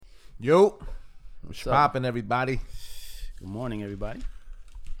Yo, what's poppin', everybody? Good morning, everybody.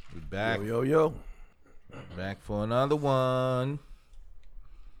 We back. Yo. Back for another one.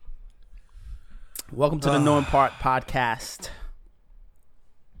 Welcome to the Knowing Part podcast,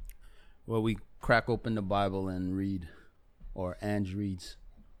 where we crack open the Bible and read, or Ange reads,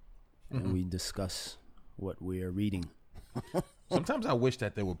 and we discuss what we are reading. Sometimes I wish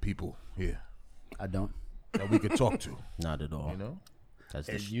that there were people here I don't. that we could talk to. Not at all. You know?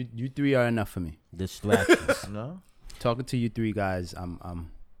 That's You three are enough for me. distractions. No. Talking to you three guys,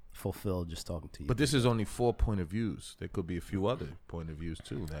 I'm fulfilled just talking to you. But this is only 4 point of views. There could be a few other point of views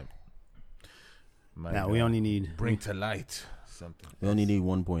too that might now we only need bring to light something. We only need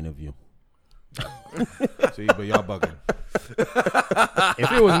one point of view. See, but y'all bugging. If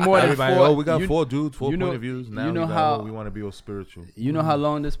it was more than Everybody, four, we got you, 4 dudes, 4 you know- point of views. Now you know we got, how- we want to be all spiritual. You know how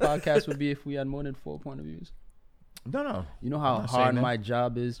long this podcast would be if we had more than 4 point of views? No. You know I'm how not saying hard that. my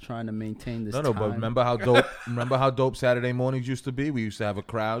job is trying to maintain this No, time? but remember how dope? Remember how dope Saturday mornings used to be? We used to have a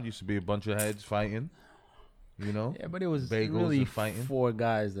crowd. Used to be a bunch of heads fighting. You know? Yeah, but it was Bagels really and fighting. 4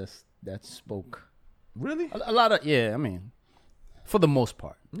 guys that spoke. Really? A lot of, yeah, I mean, for the most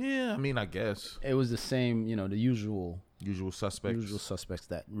part. Yeah, I mean, I guess It was the same, the usual usual suspects. suspects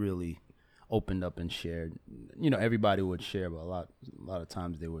that really opened up and shared. Everybody would share, but a lot of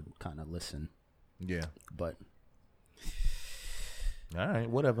times they would kind of listen. Yeah. But All right,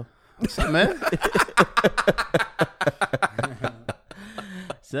 whatever. what's up, man?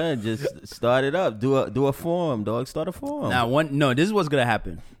 Son, just start it up. Do a forum, dog. Start a forum. Now, this is what's gonna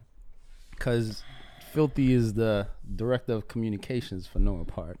happen, because Filthy is the director of communications for Noah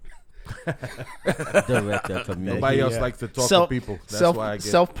Park. Director of community. Nobody else likes to talk to people. That's why I get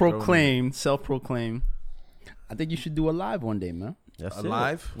self-proclaimed. I think you should do a live one day, man. That's A it.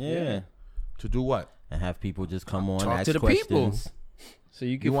 live? Yeah. to do what? And have people just come on, Talk ask to the people. questions. So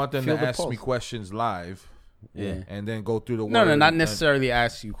you can You want them feel to the ask me pulse. questions live, Yeah. and then go through the No, word not and- necessarily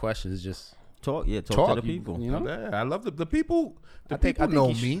ask you questions. Just Talk to talk the people. You know, Yeah, I love the people. The I think people know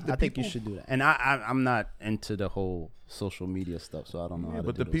you should, me. The I think you people- should do that. And I'm not into the whole social media stuff, so I don't know. Yeah, how to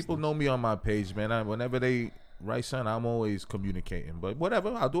but do the those people things. know me on my page, man. Whenever they write something, I'm always communicating. But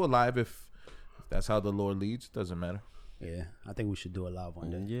whatever, I'll do it live if that's how the Lord leads. Doesn't matter. Yeah, I think we should do a live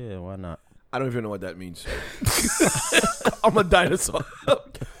one day. Yeah, why not? I don't even know what that means. I'm a dinosaur.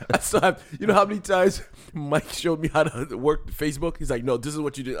 I still have, you know how many times Mike showed me how to work Facebook? He's like, no, this is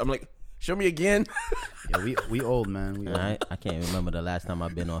what you do. I'm like, show me again. Yeah, we old, man. We old. I can't remember the last time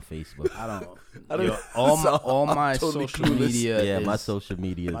I've been on Facebook. I don't. I don't Yo, know. all my totally social clueless. media. Yeah, is, my social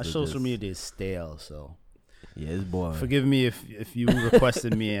media. my social media is stale. So Yeah, it's boring. forgive me if you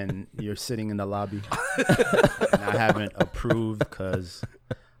requested me and you're sitting in the lobby and I haven't approved because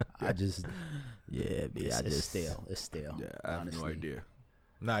I just Yeah, but it's, I it's just stale. It's stale. Yeah, I have honestly. no idea.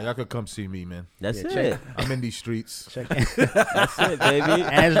 Nah, y'all could come see me, man. That's Yeah, it. I'm in these streets. Check. That's it, baby.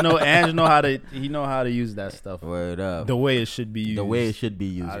 Ange know how to use that stuff Word up. the way it should be used. The way it should be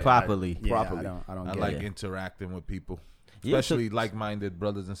used properly. Properly. I don't I get like it. interacting with people, Yeah, especially like-minded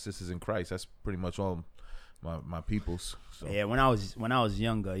brothers and sisters in Christ. That's pretty much all my peoples. So. Yeah, when I was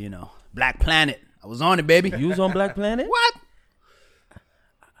younger, Black Planet. I was on it, baby. You was on Black Planet? What?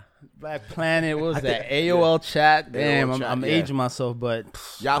 Black Planet, what was that? AOL chat. Damn, AOL chat, I'm yeah. aging myself, but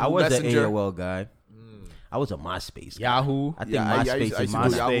Yahoo I was Messenger. an AOL guy. I was a MySpace guy. Yahoo. I think Yeah, I MySpace used is to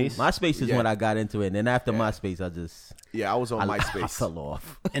do Yahoo. MySpace is Yeah. when I got into it, and then after MySpace, I just Yeah, I was on I MySpace. fell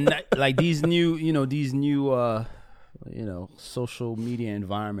off. And like these new, social media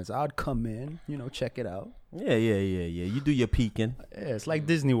environments. I'd come in, check it out. Yeah. You do your peeking. Yeah, it's like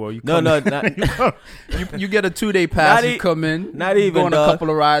Disney World. You No, come no, in, not, you get a 2-day pass. Not You come in, not you even, go on a dog. couple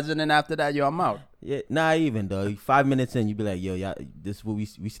of rides, and then after that, I'm out. yeah, not even though. 5 minutes in, you be like, yo, y'all, this what we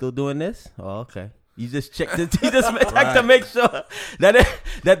still doing this? Oh, okay. You just check you just check to make sure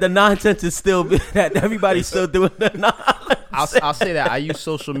that the nonsense is still that everybody's still doing the nonsense. I'll say that I use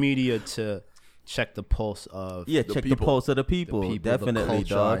social media to check the pulse of Yeah, The check the people. pulse of the the people. people, Definitely, the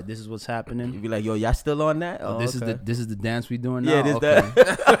culture. dog. All right, this is what's happening. You be like, yo, y'all still on that? Oh, This okay. is the dance we doing now. Yeah, this Okay.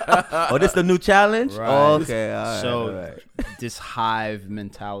 that. Oh, this the new challenge? Right. Oh, okay. All right, So all right. this hive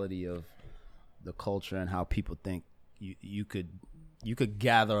mentality of the culture and how people think you could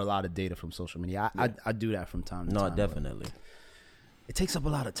gather a lot of data from social media. I do that from time to time. No, but definitely. It takes up a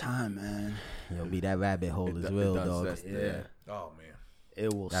lot of time, man. Yo, be that rabbit hole is real, dog. Yeah. Oh man.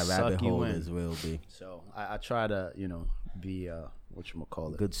 It will That suck rabbit you hole in. is real, B. So I try to, be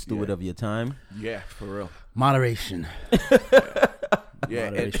whatchamacallit. Good steward of your time. Yeah, for real. Moderation. Yeah,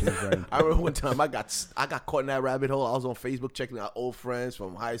 and Moderation is very important. I remember one time I got caught in that rabbit hole. I was on Facebook checking out old friends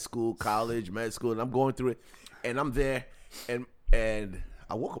from high school, college, med school, and I'm going through it, and I'm there, and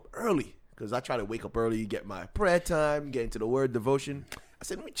I woke up early because I try to wake up early, get my prayer time, get into the word devotion. I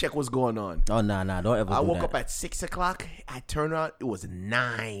said, let me check what's going on. Oh, nah, don't ever. I do woke that. up at 6 o'clock. I turned around. It was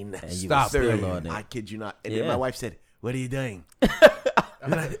 9. And you Stop was still it. on it. I kid you not. And Yeah. then my wife said, what are you doing?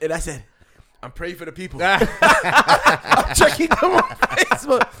 and I said, I'm praying for the people. I'm checking them on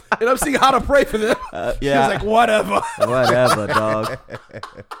Facebook. And I'm seeing how to pray for them. Yeah. She was like, whatever. Whatever, dog.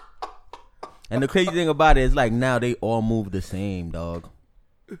 And the crazy thing about it is, like, now they all move the same, dog.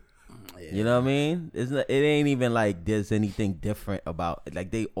 You know what I mean? It ain't even like there's anything different about,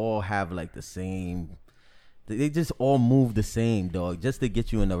 like, they all have like the same. They just all move the same, dog, just to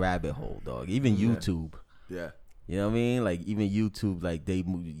get you in the rabbit hole, dog. Even YouTube. Yeah. You know what I mean? Like, even YouTube, like,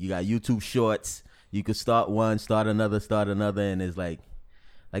 you got YouTube Shorts. You could start one, start another, and it's like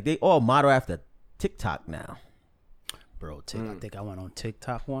they all model after TikTok now. Bro, I think I went on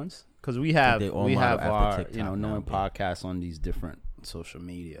TikTok once because we have all model after our TikTok now, knowing bro. podcasts on these different social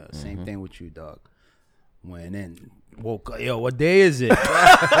media. Same thing with you, dog. Went in, woke up. Yo, what day is it?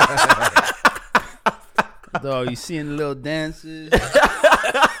 Dog, you seeing the little dances?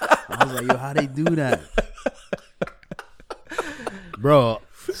 I was like, yo, how they do that? Bro,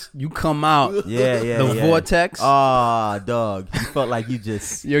 you come out. Yeah. The vortex. Oh, dog. You felt like you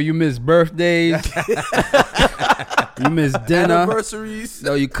just. Yo, you miss birthdays. You miss dinner. Anniversaries.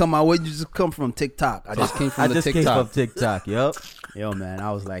 No, you come out. Where'd you just come from? TikTok. I just came from came TikTok. from TikTok. Yep. Yo, man,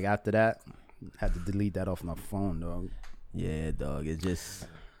 I was like, after that, had to delete that off my phone, dog. Yeah, dog. It's just.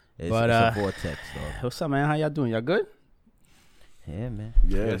 It's But, a vortex, dog. What's up, man? How y'all doing? Y'all good? Yeah, man.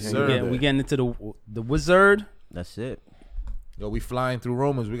 Yeah, Yes, sir. We getting into the wizard. That's it. Yo, we flying through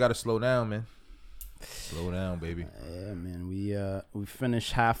Romans. We got to slow down, man. Slow down, baby. Yeah, man. We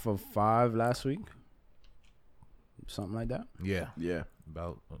finished half of 5 last week. Something like that. Yeah, Yeah.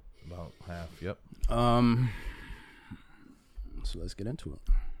 about half. Yep. So let's get into it.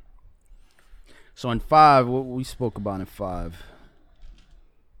 So in 5, what we spoke about in 5.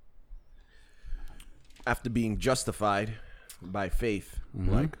 After being justified by faith,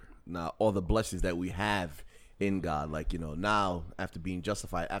 like now all the blessings that we have in God, like, now after being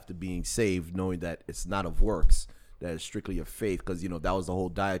justified, after being saved, knowing that it's not of works, that it's strictly of faith, because that was the whole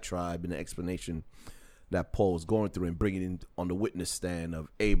diatribe and the explanation that Paul was going through and bringing in on the witness stand of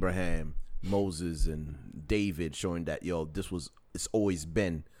Abraham, Moses, and David, showing that it's always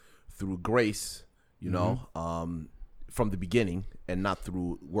been through grace, from the beginning, and not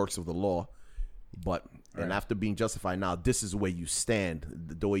through works of the law. But and after being justified, now this is where you stand.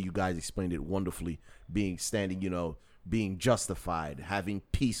 The way you guys explained it wonderfully, being justified, having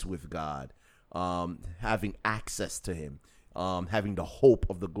peace with God, having access to Him, having the hope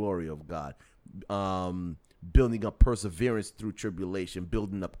of the glory of God, building up perseverance through tribulation,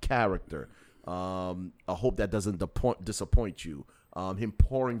 building up character, a hope that doesn't disappoint you, Him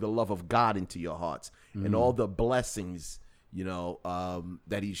pouring the love of God into your hearts, and all the blessings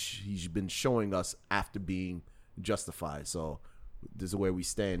that he's been showing us after being justified. So this is where we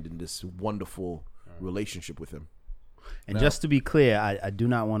stand in this wonderful relationship with Him. And just to be clear, I do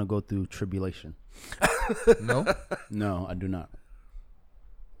not want to go through tribulation. No, No, I do not.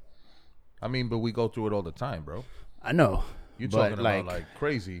 I mean, but we go through it all the time, bro. I know. You're but talking about like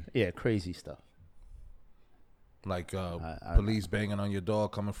crazy, yeah, crazy stuff. like police banging on your door,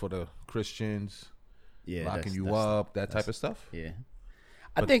 coming for the Christians, Yeah, locking you that's- up, that type of stuff. Yeah,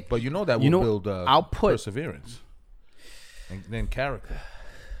 But, I think. but that will build I'll put. perseverance, and then character,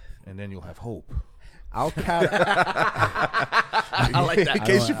 and then you'll have hope. I'll I like that. In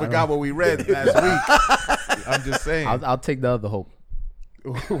case you I forgot what we read last week, I'm just saying. I'll take the other hope.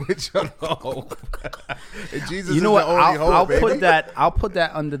 Which other hope? Jesus You know is what? the only hope, I'll baby. put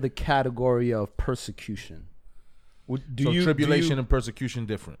that under the category of persecution. Tribulation and persecution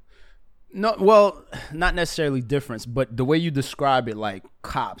different. No, well, not necessarily difference, but the way you describe it, like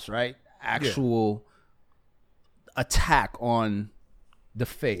cops, right? Actual attack on the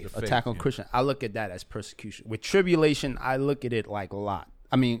faith, attack on Christian. I look at that as persecution. With tribulation, I look at it like a lot.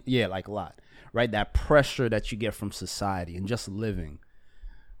 I mean, like a lot, right? That pressure that you get from society and just living,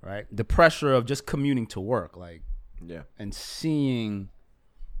 right? The pressure of just commuting to work, like, and seeing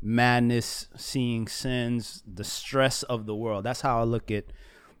madness, seeing sins, the stress of the world. That's how I look at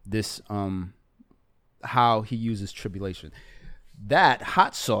this, how he uses tribulation. That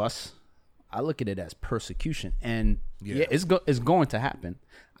hot sauce, I look at it as persecution, and it's going to happen.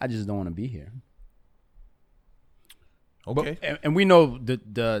 I just don't want to be here. Okay. And we know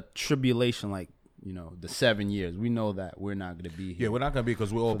the tribulation, like, the 7 years. We know that we're not going to be here. Yeah, we're not going to be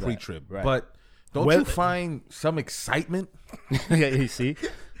because we're all pre-trib. right. But don't you find some excitement You see,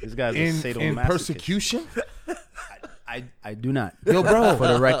 this guy's a in sadomasochist. persecution? I do not. Yo, bro. For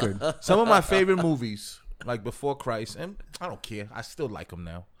the record. Some of my favorite movies, like Before Christ, and I don't care. I still like them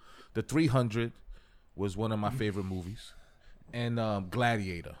now. The 300 was one of my favorite movies, and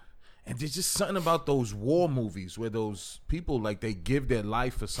Gladiator. And there's just something about those war movies where those people, like, they give their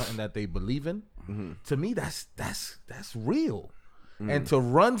life for something that they believe in. Mm-hmm. To me, that's real. Mm-hmm. And to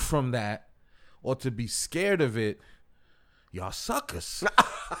run from that or to be scared of it, y'all suckers.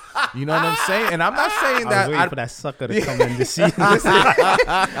 You know what I'm saying? And I'm not saying I was that waiting for that sucker to come in to see.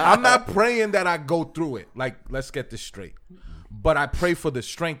 I'm not praying that I go through it. Like, let's get this straight. But I pray for the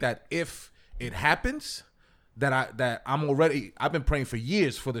strength that if it happens, I've been praying for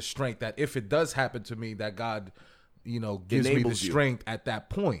years for the strength that if it does happen to me, that God, gives me the strength at that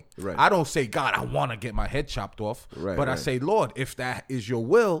point. Right. I don't say, God, I want to get my head chopped off. Right, but I right. say, Lord, if that is your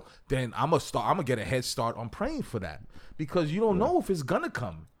will, then I'm gonna get a head start on praying for that. Because you don't know if it's gonna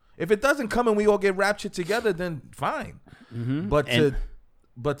come. If it doesn't come and we all get raptured together, then fine. Mm-hmm.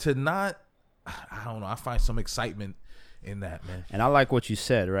 But to not, I don't know, I find some excitement in that, man. And I like what you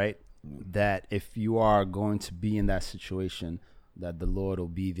said, right? That if you are going to be in that situation, that the Lord will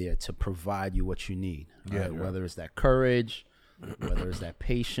be there to provide you what you need. Yeah, right? Whether it's that courage, whether it's that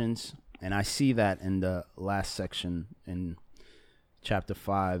patience. And I see that in the last section in chapter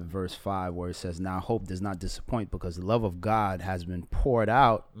 5, verse 5, where it says, now hope does not disappoint because the love of God has been poured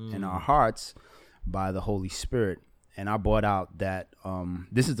out in our hearts by the Holy Spirit. And I brought out that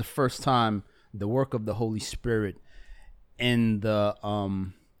this is the first time the work of the Holy Spirit in the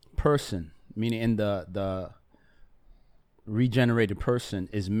person, meaning in the regenerated person,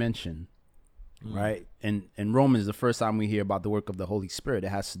 is mentioned, right? And in Romans, the first time we hear about the work of the Holy Spirit, it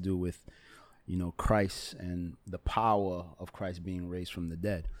has to do with, Christ and the power of Christ being raised from the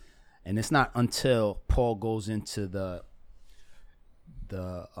dead. And it's not until Paul goes into the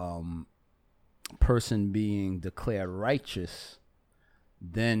person being declared righteous,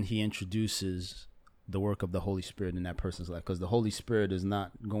 then he introduces the work of the Holy Spirit in that person's life, because the Holy Spirit is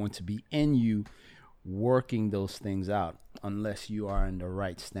not going to be in you working those things out unless you are in the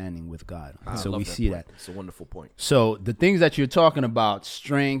right standing with God. So we see that. It's a wonderful point. So the things that you're talking about,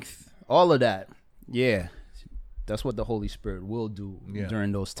 strength, all of that, yeah, that's what the Holy Spirit will do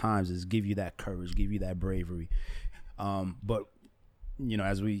during those times, is give you that courage, give you that bravery. But,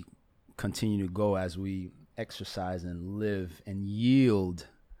 as we continue to go, as we exercise and live and yield,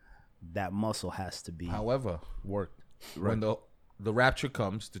 that muscle has to be worked. When the rapture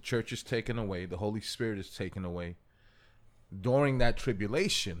comes, the church is taken away, the Holy Spirit is taken away. During that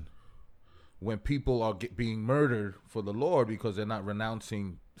tribulation, when people are being murdered for the Lord because they're not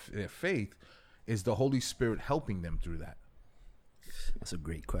renouncing their faith, is the Holy Spirit helping them through that? That's a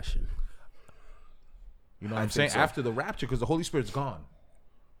great question. You know what I'm saying? So. After the rapture, because the Holy Spirit's gone.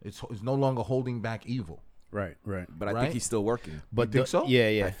 It's no longer holding back evil. Right. But I think he's still working. But you think so?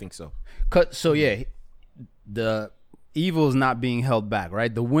 Yeah. I think so. So the evil is not being held back,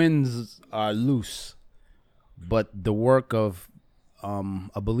 right? The winds are loose, but the work of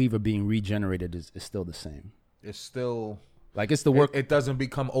a believer being regenerated is still the same. It's still like it's the work. It doesn't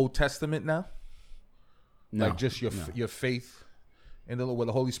become Old Testament now. No, like just your faith in the Lord, where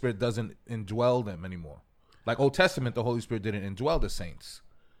the Holy Spirit doesn't indwell them anymore. Like Old Testament, the Holy Spirit didn't indwell the saints.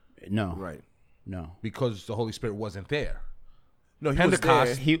 No, right. No, because the Holy Spirit wasn't there. No,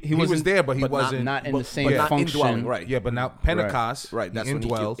 Pentecost, he was there, but he wasn't not in the same function. Indwelling, right? Yeah, but now Pentecost, right? That's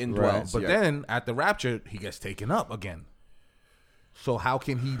indwells, when he indwells. Right. But then at the rapture, he gets taken up again. So how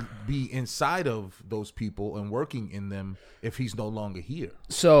can he be inside of those people and working in them if he's no longer here?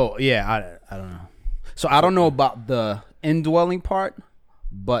 So I don't know. So I don't know about the indwelling part,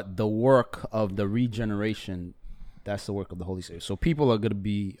 but the work of the regeneration, that's the work of the Holy Spirit. So people are going to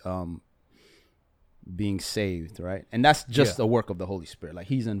be being saved, right? And that's just the work of the Holy Spirit. Like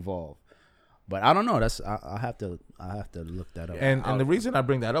he's involved. But I don't know. I have to look that up. And the reason I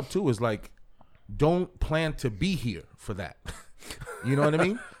bring that up too is like, don't plan to be here for that. You know what I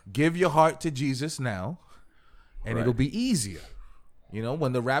mean? Give your heart to Jesus now, and it'll be easier. You know,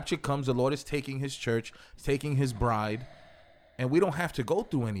 when the rapture comes, the Lord is taking his church, taking his bride, and we don't have to go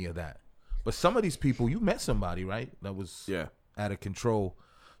through any of that. But some of these people, you met somebody, right? That was out of control.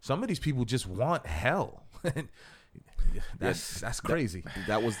 Some of these people just want hell. That's crazy.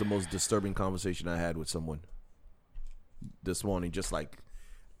 That was the most disturbing conversation I had with someone this morning. Just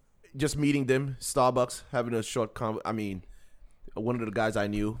meeting them, Starbucks, having a short one of the guys I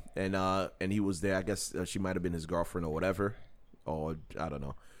knew, and he was there. I guess she might have been his girlfriend or whatever, or I don't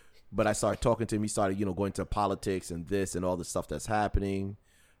know. But I started talking to him. He started, going to politics and this and all the stuff that's happening,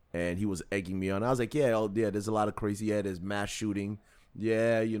 and he was egging me on. I was like, yeah, there's a lot of crazy. Yeah, there's mass shooting.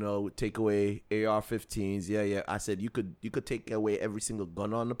 Yeah, take away AR-15s. Yeah. I said you could take away every single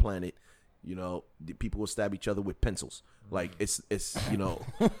gun on the planet. The people will stab each other with pencils. Like it's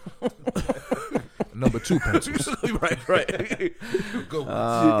Number 2 pencils. right. Go.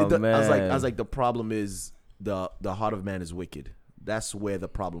 Man. I was like, the problem is the heart of man is wicked. That's where the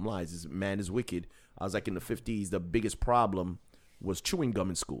problem lies. Is man is wicked. I was like, in the 50s, the biggest problem was chewing gum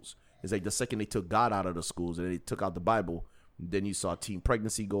in schools. It's like the second they took God out of the schools and they took out the Bible, then you saw teen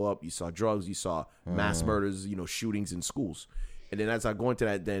pregnancy go up. You saw drugs. You saw mass murders. Shootings in schools. And then as I go into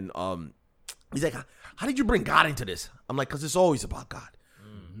that, then he's like, how did you bring God into this? I'm like, because it's always about God.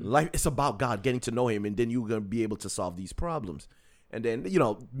 Life, it's about God, getting to know him, and then you're going to be able to solve these problems. And then,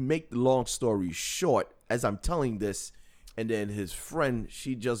 make the long story short, as I'm telling this, and then his friend,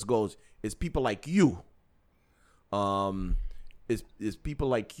 she just goes, it's people like you. It's people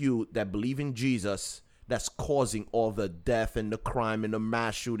like you that believe in Jesus that's causing all the death and the crime and the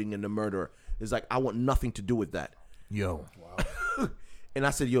mass shooting and the murder. It's like, I want nothing to do with that. Yo. Wow. And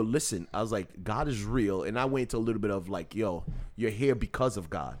I said, yo, listen. I was like, God is real. And I went into a little bit of like, yo, you're here because of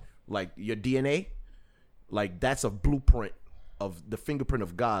God. Like your DNA, like that's a blueprint of the fingerprint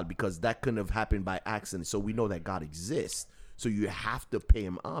of God, because that couldn't have happened by accident. So we know that God exists. So you have to pay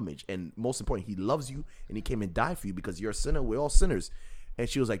him homage. And most important, he loves you and he came and died for you because you're a sinner. We're all sinners. And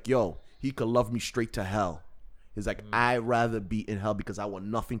she was like, yo, he could love me straight to hell. He's like, I'd rather be in hell because I want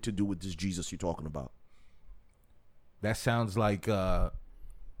nothing to do with this Jesus you're talking about. That sounds like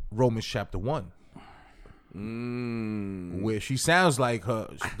Romans chapter 1. Where she sounds like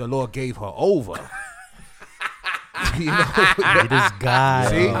the Lord gave her over. This guy.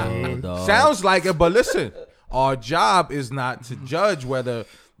 See? Sounds like it, but listen, our job is not to judge whether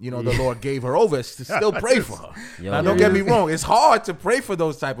the Lord gave her over. It's to still pray for her. Now, don't get me wrong. It's hard to pray for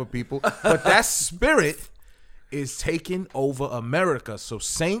those type of people, but that spirit is taking over America. So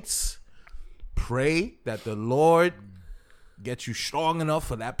saints, pray that the Lord get you strong enough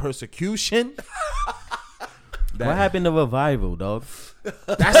for that persecution. What happened to revival, dog?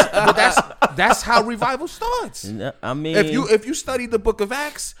 That's how revival starts. I mean, if you study the book of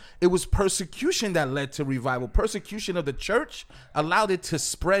Acts, it was persecution that led to revival. Persecution of the church allowed it to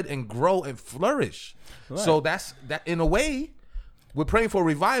spread and grow and flourish. Right. So that's that. In a way, we're praying for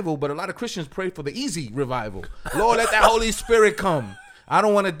revival, but a lot of Christians pray for the easy revival. Lord, let that Holy Spirit come. I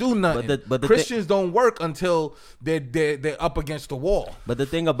don't want to do nothing. But Christians don't work until they're up against the wall. But the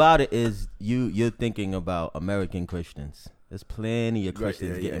thing about it is, you're thinking about American Christians. There's plenty of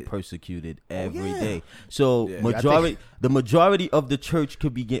Christians getting persecuted every day. So the majority of the church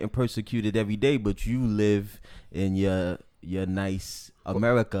could be getting persecuted every day, but you live in your nice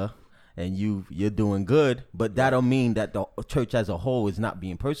America. And you're doing good, but that don't mean that the church as a whole is not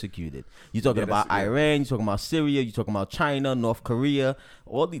being persecuted. You're talking about Iran, you're talking about Syria, you're talking about China, North Korea.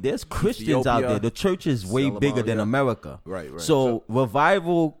 There's Christians out there. The church is way bigger than America. Right. So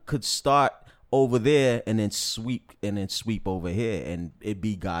revival could start over there and then sweep over here, and it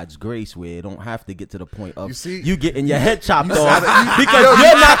be God's grace where it don't have to get to the point of you getting your head chopped off because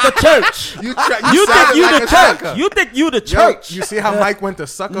you're not the church. You think you the church. You think you the church. You see how Mike went to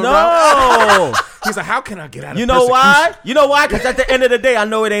sucker No. route? He's like, how can I get out of You know why? You know why? Because at the end of the day, I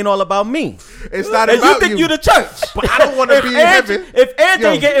know it ain't all about me. It's not and about you. think you the church. But I don't want to be in heaven. If Ange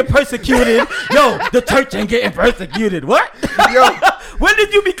ain't getting persecuted, the church ain't getting persecuted. What? When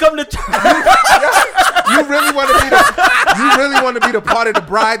did you become the church? You really want to be the part of the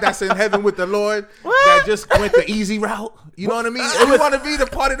bride that's in heaven with the Lord that just went the easy route? You know what I mean? If you want to be the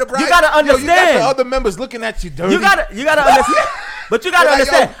part of the bride, you gotta understand. You got the other members looking at you dirty. You gotta understand. But you gotta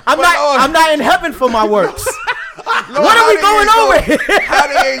understand. I'm not in heaven for my works. Lord, what are we going over here? How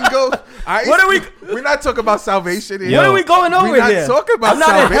they ain't go? What are we? We're not talking about salvation here. What are we going over here? We're not talking about salvation.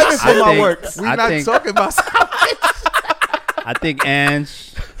 I'm not in heaven for my works. We're not talking about salvation. I think Ange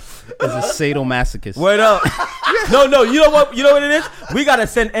is a sadomasochist. Word up. No. You know what? You know what it is? We gotta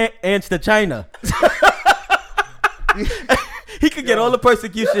send Ange to China. He could get all the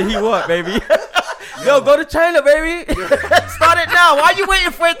persecution he want, baby. Yo, go to China, baby. Start it now. Why are you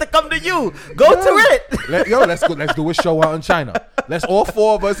waiting for it to come to you? Go to it. Let's go. Let's do a show out in China. Let's all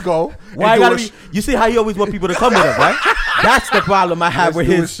four of us go. Why gotta be? You see how he always want people to come with him, right? That's the problem I have with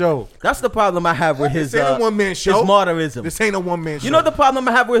his show. That's the problem I have with his. This ain't a one man show. His martyrism. This ain't a one man show. You know the problem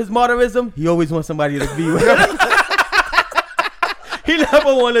I have with his martyrism? He always wants somebody to be with him. He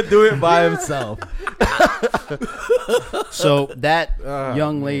never want to do it by himself. So that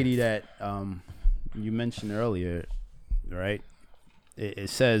young lady that you mentioned earlier, right? It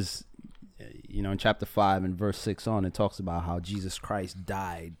says, in chapter 5 and verse 6 on, it talks about how Jesus Christ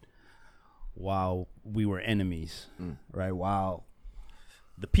died while we were enemies, right? While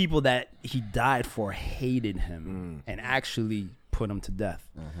the people that he died for hated him and actually put him to death.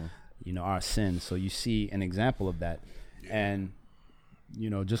 Our sins. So you see an example of that. And,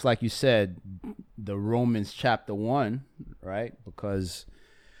 just like you said, the Romans chapter 1, right? Because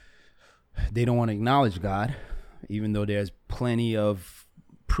they don't want to acknowledge God, even though there's plenty of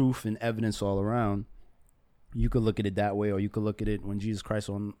proof and evidence all around. You could look at it that way, or you could look at it when Jesus Christ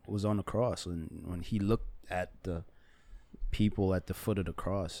was on the cross, and when he looked at the people at the foot of the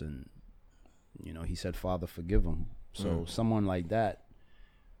cross, and he said, "Father, forgive them." So someone like that,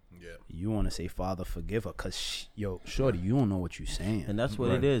 you want to say, "Father, forgive her," because shorty, you don't know what you're saying. And that's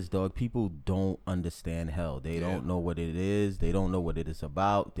what it is, dog. People don't understand hell. They don't know what it is. They don't know what it is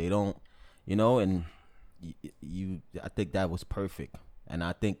about. They don't, and I think that was perfect. And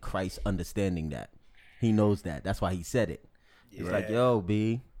I think Christ understanding that. He knows that. That's why he said it. It's like, yo,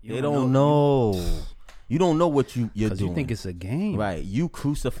 B, they don't know. You don't know what you're doing. Because you think it's a game. Right. You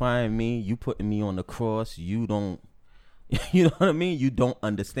crucifying me. You putting me on the cross. You don't, you know what I mean? You don't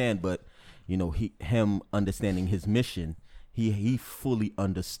understand. But, him understanding his mission, he fully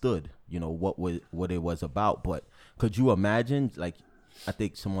understood, what it was about. But could you imagine, like, I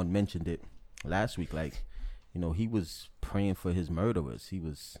think someone mentioned it last week, like, he was praying for his murderers. He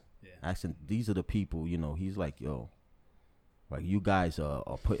was asking, these are the people, he's like, yo, like, you guys are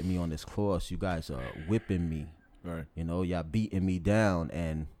putting me on this cross. You guys are whipping me. Right. Y'all beating me down.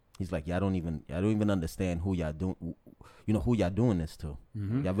 And he's like, I don't even understand who y'all doing, who y'all doing this to.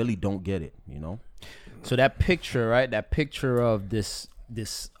 Y'all really don't get it, So that picture, right? That picture of this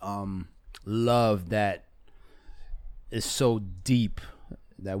love that is so deep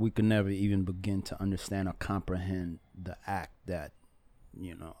that we could never even begin to understand or comprehend the act that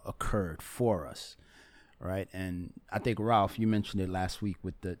occurred for us, right? And I think, Ralph, you mentioned it last week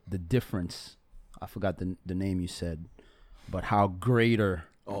with the difference. I forgot the name you said, but how greater.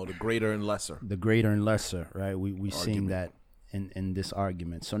 Oh, the greater and lesser. The greater and lesser, right? We seeing that in this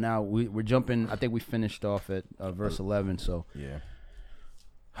argument. So now we're jumping. I think we finished off at verse 11. So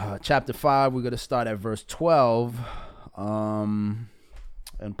chapter 5, we're going to start at verse 12.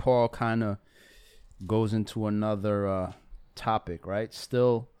 And Paul kind of goes into another topic, right?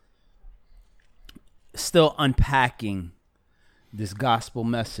 Still unpacking this gospel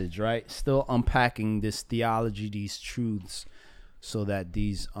message, right? Still unpacking this theology, these truths, so that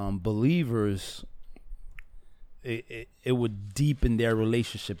these believers, it would deepen their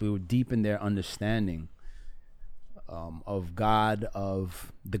relationship. It would deepen their understanding of God,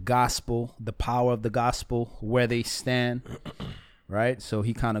 of the gospel, the power of the gospel, where they stand, right? So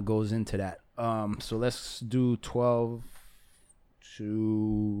he kind of goes into that. So let's do 12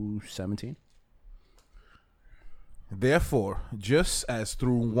 to 17. Therefore, just as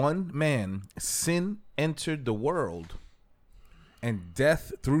through one man sin entered the world, and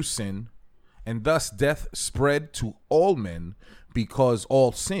death through sin, and thus death spread to all men because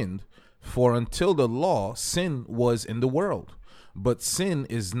all sinned, for until the law sin was in the world, but sin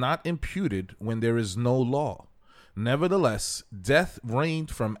is not imputed when there is no law. Nevertheless, death reigned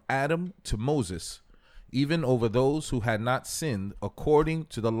from Adam to Moses, even over those who had not sinned, according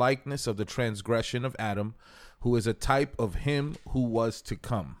to the likeness of the transgression of Adam, who is a type of him who was to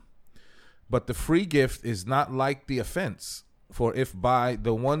come. But the free gift is not like the offense. For if by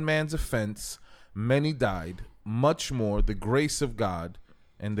the one man's offense many died, much more the grace of God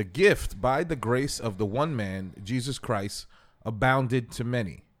and the gift by the grace of the one man, Jesus Christ, abounded to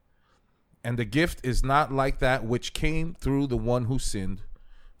many. And the gift is not like that which came through the one who sinned.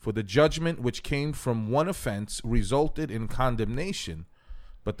 For the judgment which came from one offense resulted in condemnation,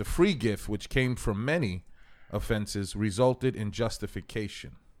 but the free gift which came from many offenses resulted in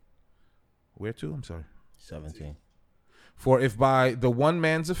justification. Where to? I'm sorry. 17. For if by the one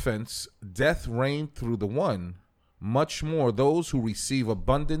man's offense death reigned through the one, much more those who receive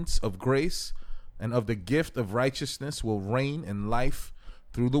abundance of grace and of the gift of righteousness will reign in life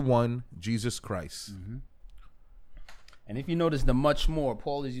through the one, Jesus Christ. Mm-hmm. And if you notice the much more,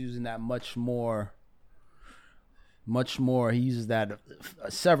 Paul is using that much more. He uses that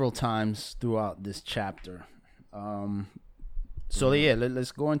several times throughout this chapter. So yeah,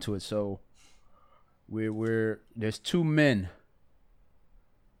 let's go into it. So there's two men,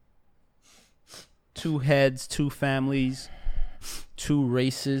 two heads, two families, two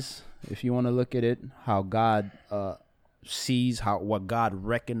races. If you want to look at it, how God sees, what God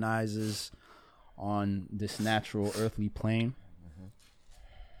recognizes on this natural earthly plane,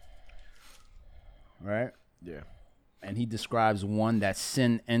 right? Yeah. And he describes one that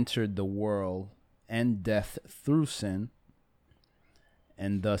sin entered the world and death through sin,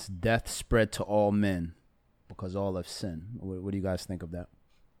 and thus death spread to all men because all have sinned. What do you guys think of that?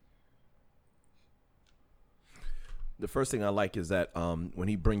 The first thing I like is that when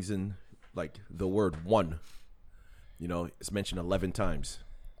he brings in like the word one, it's mentioned 11 times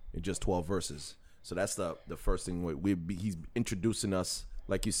in just 12 verses. So that's the first thing he's introducing us,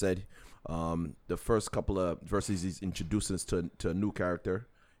 like you said. The first couple of verses, he's introducing us to a new character.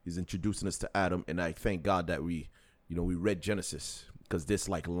 He's introducing us to Adam, and I thank God that we read Genesis, because this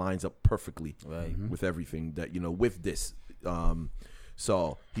like lines up perfectly with everything that with this.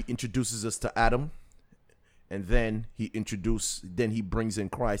 So he introduces us to Adam, and then he brings in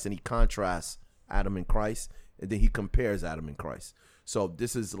Christ, and he contrasts Adam and Christ, and then he compares Adam and Christ. So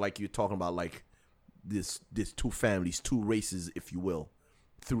this is like you're talking about, like this two families, two races, if you will,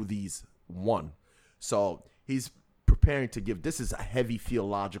 through these one. So he's preparing to give. This is a heavy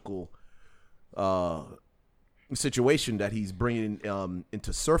theological situation that he's bringing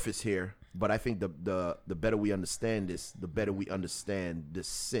into surface here. But I think the better we understand this, the better we understand the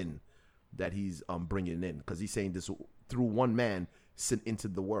sin that he's bringing in, because he's saying this through one man, sin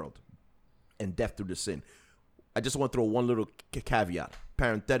entered the world, and death through the sin. I just want to throw one little caveat,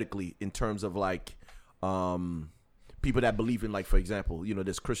 parenthetically, in terms of like people that believe in, like, for example,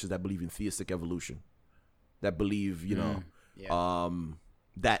 there's Christians that believe in theistic evolution, that believe,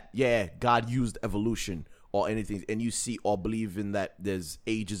 that God used evolution or anything, and you see or believe in that there's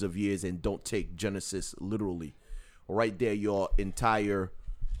ages of years and don't take Genesis literally. Right there, your entire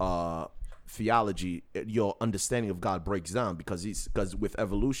theology, your understanding of God breaks down, because with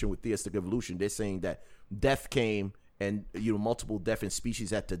evolution, with theistic evolution, they're saying that death came, and multiple different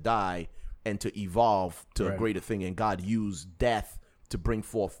species had to die and to evolve to a greater thing, and God used death to bring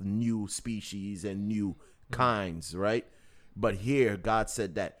forth new species and new kinds, right? But here God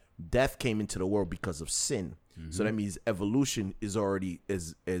said that death came into the world because of sin. So that means evolution is already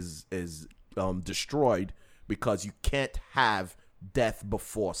is destroyed, because you can't have death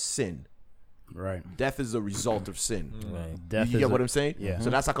before sin. Right. Death is a result of sin. Right. Death You get what I'm saying? Yeah. So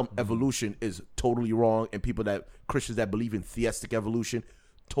that's how come evolution is totally wrong, and Christians that believe in theistic evolution,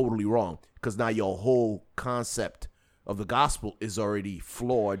 totally wrong, because now your whole concept of the gospel is already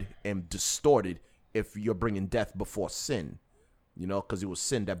flawed and distorted if you're bringing death before sin. Because it was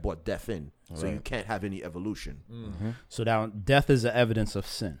sin that brought death in. So you can't have any evolution. So now death is the evidence of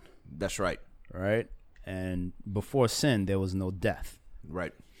sin. That's right. Right? And before sin, there was no death.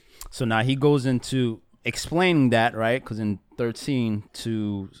 Right. So now he goes into explaining that, right? Because in 13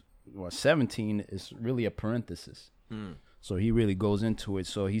 to 17 is really a parenthesis. So he really goes into it.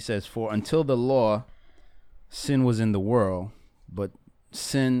 So he says, for until the law, sin was in the world, but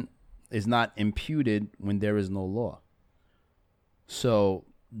sin is not imputed when there is no law. So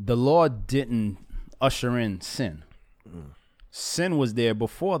the law didn't usher in sin. Sin was there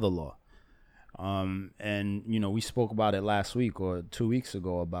before the law. And, we spoke about it last week or 2 weeks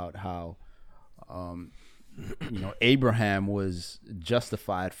ago about how, Abraham was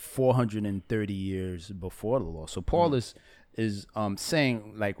justified 430 years before the law. So Paul is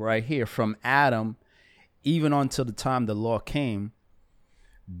saying, like right here, from Adam, even until the time the law came,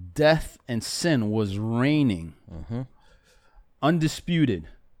 death and sin was reigning. Undisputed,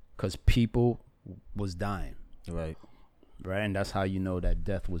 because people was dying. Right. And that's how you know that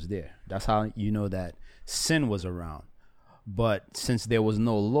death was there. That's how you know that sin was around. But since there was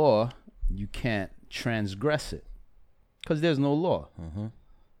no law, you can't transgress it, because there's no law.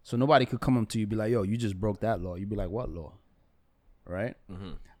 So nobody could come up to you and be like, yo, you just broke that law. You'd be like, what law? Right?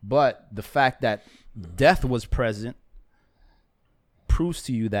 But the fact that death was present proves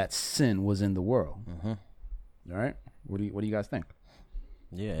to you that sin was in the world. All right? What do you guys think?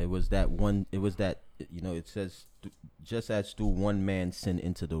 Yeah, it was that one. It was that, it says, just as through one man sin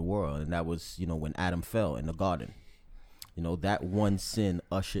into the world, and that was, when Adam fell in the garden. That one sin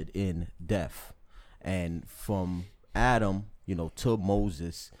ushered in death. And from Adam, to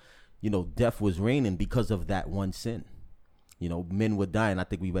Moses, death was reigning because of that one sin. Men were dying. I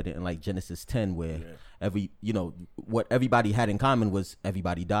think we read it in like Genesis 10, where what everybody had in common was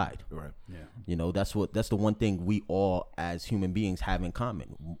everybody died. Right. Yeah. That's the one thing we all as human beings have in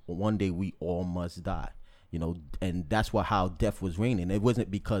common. One day we all must die. And that's how death was reigning. It wasn't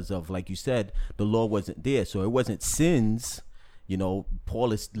because of, like you said, the law wasn't there. So it wasn't sins.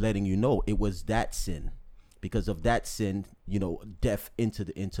 Paul is letting you know it was that sin. Because of that sin, death into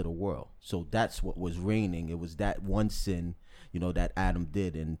the world. So that's what was reigning. It was that one sin, that Adam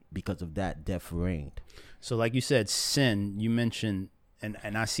did, and because of that, death reigned. So like you said, sin, you mentioned,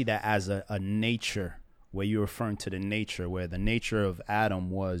 and I see that as a nature, where you're referring to the nature, where the nature of Adam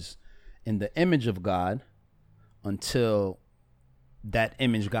was in the image of God until that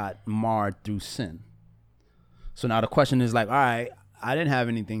image got marred through sin. So now the question is like, all right, I didn't have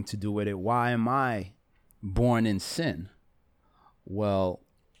anything to do with it. Why am I born in sin. Well,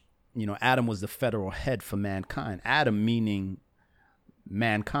 Adam was the federal head for mankind. Adam meaning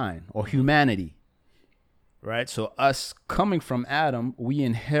mankind or humanity, right? So us coming from Adam, we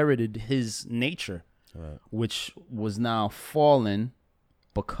inherited his nature, Right. which was now fallen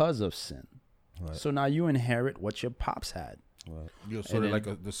because of sin. Right. So now you inherit what your pops had. Right. You're sort of then-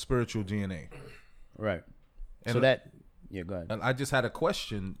 like the spiritual DNA. Right. And So go ahead. And I just had a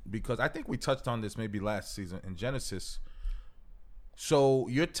question because I think we touched on this maybe last season in Genesis. So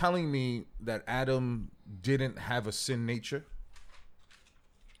you're telling me that Adam didn't have a sin nature?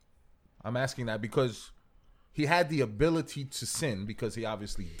 I'm asking that because he had the ability to sin because he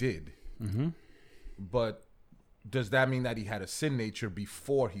obviously did. Mm-hmm. But does that mean that he had a sin nature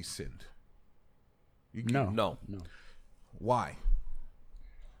before he sinned? No. Why?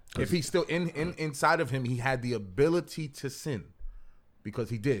 If he's still inside of him, he had the ability to sin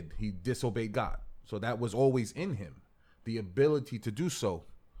because he did. He disobeyed God. So that was always in him, the ability to do so.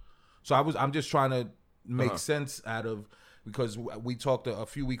 So I'm just trying to make sense out of, because we talked a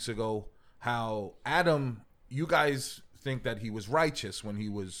few weeks ago how Adam, you guys think that he was righteous when he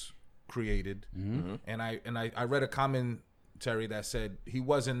was created. Mm-hmm. And I read a commentary that said he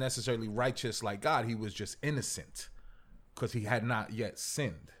wasn't necessarily righteous like God. He was just innocent because he had not yet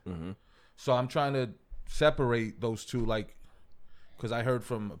sinned. Mm-hmm. So I'm trying to separate those two, like, because I heard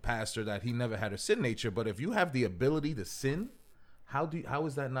from a pastor that he never had a sin nature. But if you have the ability to sin, how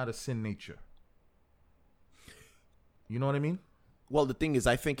is that not a sin nature? You know what I mean? Well, the thing is,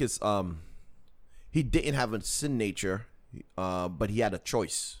 I think it's he didn't have a sin nature, but he had a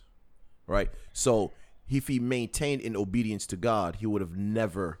choice, right? So if he maintained in obedience to God, he would have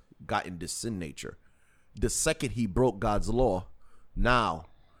never gotten this sin nature. The second he broke God's law, now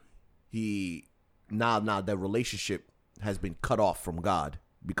that relationship has been cut off from God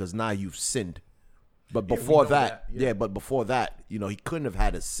because now you've sinned. But before that, but before that, he couldn't have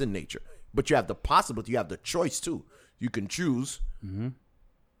had a sin nature. But you have the possibility, you have the choice too. You can choose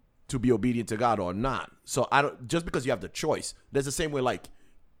to be obedient to God or not. So just because you have the choice, there's the same way, like,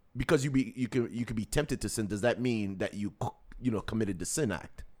 because you could be tempted to sin. Does that mean that you committed the sin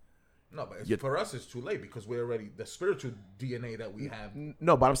act? No, but for us, it's too late because we're already the spiritual DNA that we have.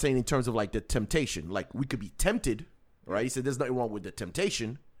 No, but I'm saying in terms of like the temptation, like we could be tempted, right? He said there's nothing wrong with the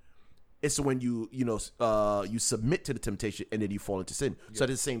temptation. It's when you submit to the temptation and then you fall into sin. Yeah. So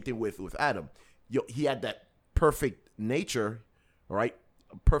it's the same thing with Adam. He had that perfect nature, right?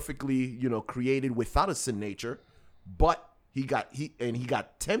 Perfectly, created without a sin nature, but he got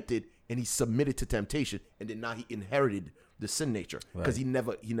tempted and he submitted to temptation, and then now he inherited the sin nature because he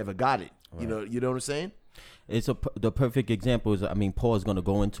never got it. Right. You know what I'm saying? It's the perfect example is, Paul's going to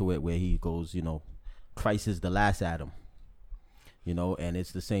go into it where he goes, Christ is the last Adam, and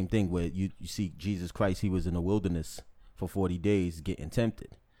it's the same thing where you see Jesus Christ, he was in the wilderness for 40 days getting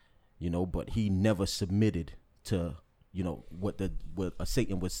tempted, but he never submitted to, what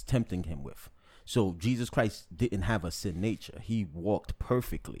Satan was tempting him with. So Jesus Christ didn't have a sin nature. He walked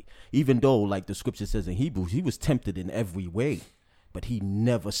perfectly. Even though, like the scripture says in Hebrews, he was tempted in every way, but he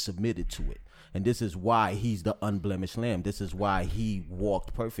never submitted to it. And this is why he's the unblemished lamb. This is why he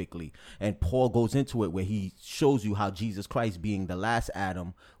walked perfectly. And Paul goes into it where he shows you how Jesus Christ being the last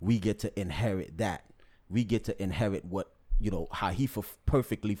Adam, we get to inherit that. We get to inherit what, how he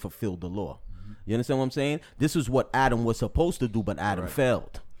perfectly fulfilled the law. Mm-hmm. You understand what I'm saying? This is what Adam was supposed to do, but Adam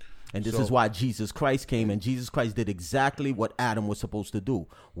failed. And this is why Jesus Christ came, and Jesus Christ did exactly what Adam was supposed to do.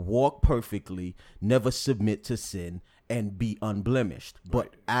 Walk perfectly, never submit to sin, and be unblemished.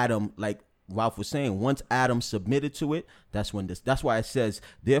 But Adam, like Ralph was saying, once Adam submitted to it, that's why it says,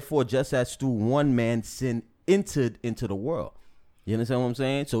 therefore, just as through one man sin entered into the world. You understand what I'm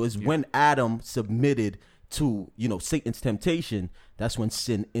saying? So it's when Adam submitted to, Satan's temptation, that's when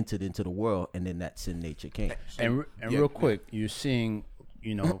sin entered into the world, and then that sin nature came. And real quick, you're seeing,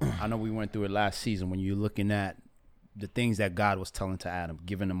 I know we went through it last season when you're looking at the things that God was telling to Adam,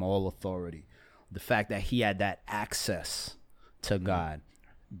 giving him all authority, the fact that he had that access to God,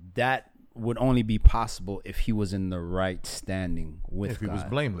 that would only be possible if he was in the right standing with God. If he was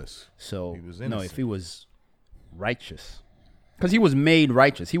blameless. So, he was if he was righteous. Because he was made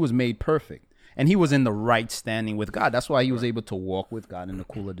righteous. He was made perfect. And he was in the right standing with God. That's why he was able to walk with God in the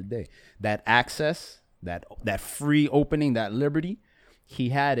cool of the day. That access, that free opening, that liberty, he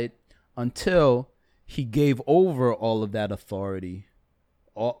had it until he gave over all of that authority.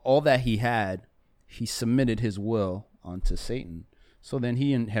 All that he had, he submitted his will unto Satan. So then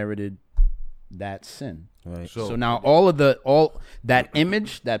he inherited that sin. Right. So now all that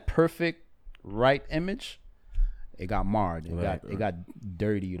image, that perfect right image, it got marred. It Right, got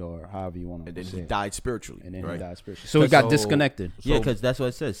dirtied, or however you want to And then say he it. died spiritually. And then right? he died spiritually. So it got disconnected. Yeah, because that's what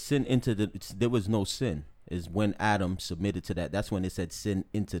it says. Sin entered. There was no sin. Is when Adam submitted to that. That's when it said sin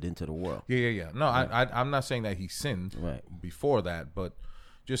entered into the world. Yeah. No, I'm not saying that he sinned Right. before that, but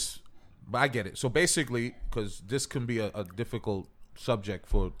I get it. So basically, because this can be a difficult subject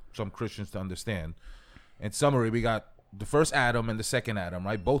for some Christians to understand. In summary, we got the first Adam and the second Adam,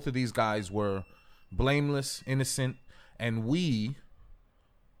 right? Both of these guys were blameless, innocent, and we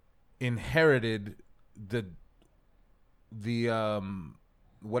inherited the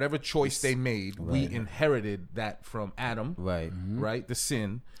whatever choice they made. We inherited that from Adam, Right. right? The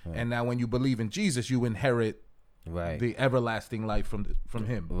sin, and now when you believe in Jesus, you inherit Right. the everlasting life from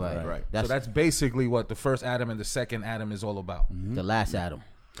him. Right. Right. So that's basically what the first Adam and the second Adam is all about. The last Adam.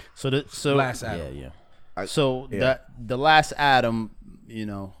 So Last Adam. Yeah. So that the last Adam,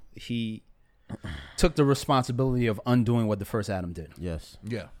 he took the responsibility of undoing what the first Adam did. Yes.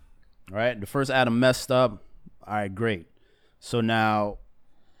 Yeah. Right? The first Adam messed up. All right, great. So now,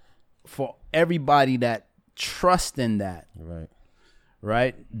 for everybody that trusts in that,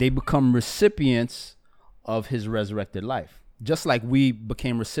 right, they become recipients of his resurrected life, just like we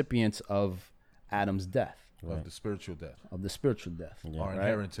became recipients of Adam's death, Of the spiritual death. Our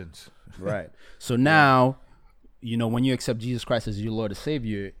inheritance. Right. So now, when you accept Jesus Christ as your Lord and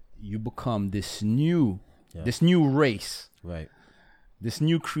Savior, you become this new race, Right. this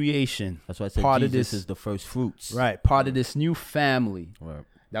new creation. That's why I said part Jesus of this is the first fruits. right, part of this new family. Right.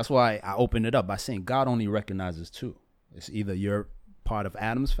 That's why I opened it up by saying God only recognizes two. It's either you're part of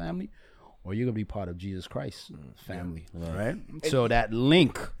Adam's family or you're going to be part of Jesus Christ's family, right? So that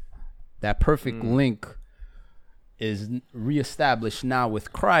link, that perfect link is reestablished now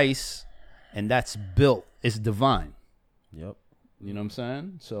with Christ, and that's built. It's divine. Yep. You know what I'm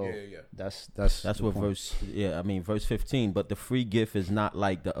saying? So Yeah. that's What verse 15, but the free gift is not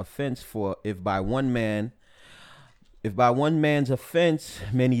like the offense, for if by one man's offense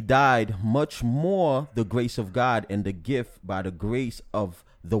many died, much more the grace of God and the gift by the grace of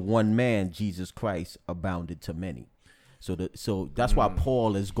the one man Jesus Christ abounded to many. So that's why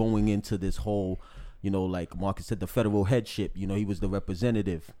Paul is going into this whole, like Marcus said, the federal headship. He was the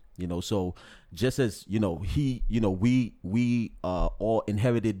representative. So just as we all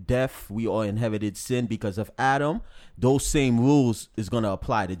inherited death, we all inherited sin because of Adam. Those same rules is going to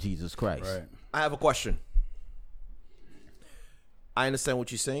apply to Jesus Christ. right. I have a question. I understand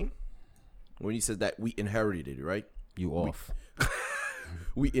what you're saying when he says that we inherited it, right? You off.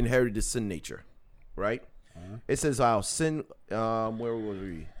 We inherited the sin nature, right? It says our sin. Where was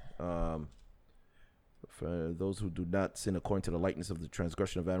we? For those who do not sin according to the likeness of the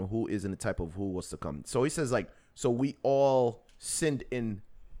transgression of Adam, who is in the type of who was to come. So he says, so we all sinned in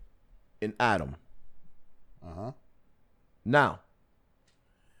Adam. Now,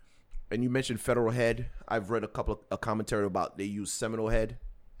 and you mentioned federal head. I've read a commentary about they use seminal head,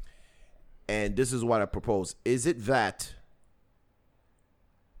 and this is what I propose. Is it that?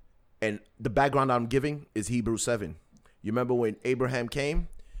 And the background I'm giving is Hebrews 7. You remember when Abraham came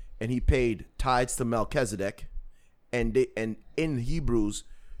and he paid tithes to Melchizedek, and in Hebrews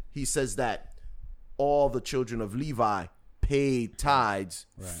he says that all the children of Levi paid tithes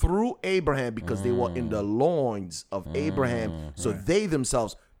through Abraham because they were in the loins of Abraham, so they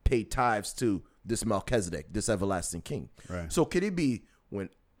themselves paid tithes to this Melchizedek, this everlasting king. Right. So could it be when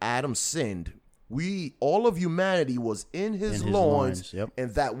Adam sinned, all of humanity was in his loins, yep.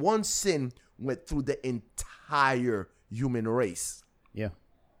 and that one sin went through the entire human race. Yeah.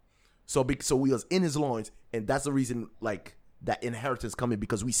 So we was in his loins, and that's the reason that inheritance coming,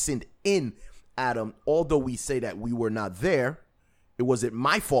 because we sinned in Adam. Although we say that we were not there, it wasn't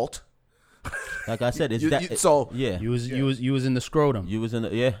my fault. Like I said, it's yeah. You was in the scrotum. You was in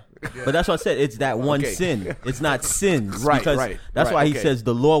the, But that's what I said. It's that one sin. It's not sins. Right, because right, That's right, why he okay. says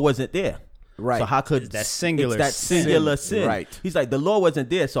the law wasn't there. Right. So how could It's that singular It's that sin. singular sin. Right. He's like, the law wasn't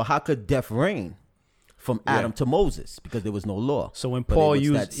there, so how could death reign from Adam to Moses? Because there was no law. So when But Paul it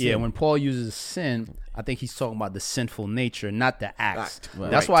was that sin. when Paul uses sin, I think he's talking about the sinful nature, not the acts. Right.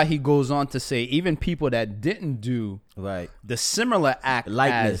 That's why he goes on to say even people that didn't do Right. the similar act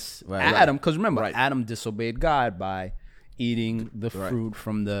Likeness. as Right. Adam, because remember, Right. Adam disobeyed God by eating the fruit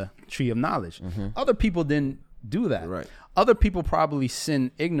from the tree of knowledge. Other people didn't do that. Right. Other people probably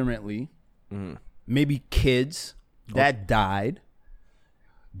sinned ignorantly. Maybe kids that died.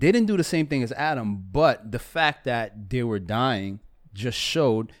 They didn't do the same thing as Adam, but the fact that they were dying just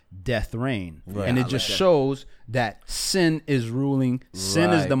showed death reign. And it just shows that sin is ruling.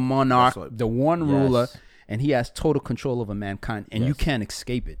 Sin is Right. the monarch, That's what- the one ruler, and he has total control over mankind, and you Yes. can't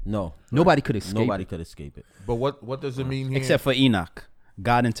escape it. No. Nobody could escape Nobody it, could escape it. But what does it mean here? except for Enoch.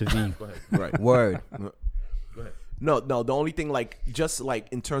 God intervened. Right. Word. No, the only thing, like, just like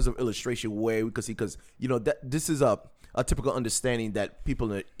in terms of illustration, where we could see, because that this is a typical understanding that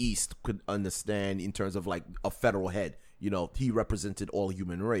people in the East could understand in terms of like a federal head. He represented all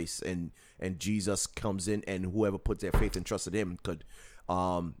human race, and Jesus comes in, and whoever puts their faith and trust in him could.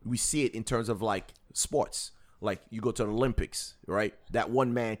 We see it in terms of like sports. Like you go to the Olympics, right? That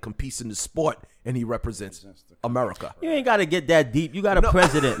one man competes in the sport, and he represents America. You ain't got to get that deep. You got a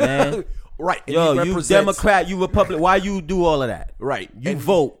president, man. Right. And Yo, he you represents- Democrat, you Republican. Why you do all of that? Right. You And-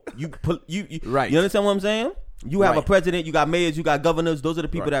 vote. You Right. You understand what I'm saying? You have a Right. president. You got mayors. You got governors. Those are the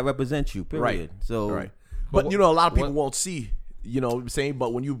people Right. that represent you. Period. Right. So Right. But a lot of people won't see, what I'm saying,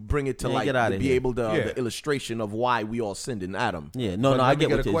 but when you bring it to Yeah, like get outta to be here. able to Yeah. the illustration of why we all sinned in Adam. yeah, no, But no, let I me get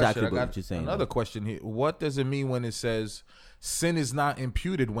a what you're question. exactly I got what you're saying. Another question here. What does it mean when it says sin is not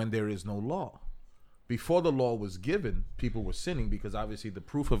imputed when there is no law? Before the law was given, people were sinning because obviously the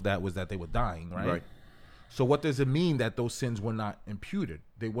proof of that was that they were dying, right? Right. So what does it mean that those sins were not imputed?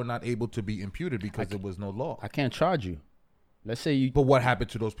 They were not able to be imputed because there was no law. I can't charge you. Let's say you. But what happened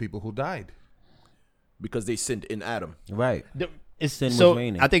to those people who died? Because they sinned in Adam. Right. It's, Sin was so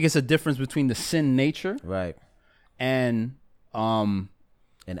reigning. I think it's a difference between the sin nature Right. and An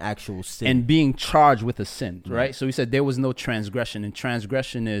actual sin. and being charged with a sin, right? So he said there was no transgression, and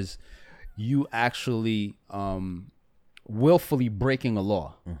transgression is you actually willfully breaking a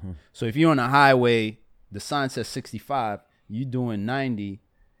law. So if you're on a highway, the sign says 65, you doing 90,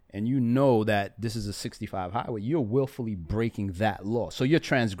 and you know that this is a 65 highway, you're willfully breaking that law. So you're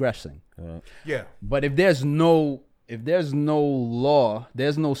transgressing. Yeah. But if there's no law,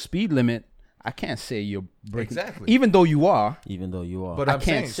 there's no speed limit, I can't say you're breaking. Exactly. Even though you are. even though you are. But I I'm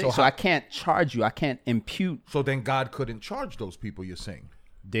can't saying, say so. I can't charge you. I can't impute. so then God couldn't charge those people, you're saying,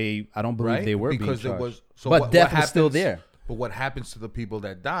 I don't believe right? they were because being it charged. was. So but what death was still happens- there. But what happens to the people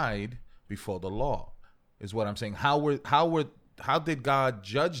that died before the law is what I'm saying. How did God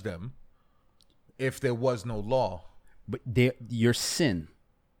judge them if there was no law? But your sin,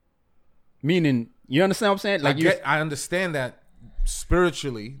 meaning, you understand what I'm saying? Like I understand that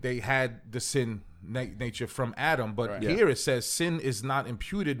spiritually they had the sin nature from Adam, but here it says sin is not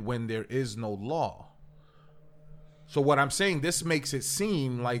imputed when there is no law. So what I'm saying, this makes it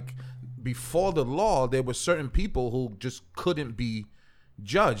seem like before the law there were certain people who just couldn't be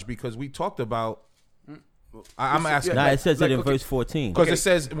judged, because we talked about. I'm asking. Nah, it says like, it in okay, verse 14. because it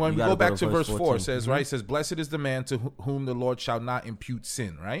says, when You we gotta go back go to to verse verse 4, 14. it says, right? It says, blessed is the man to whom the Lord shall not impute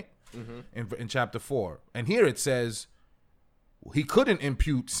sin, right? In chapter 4. And here it says, he couldn't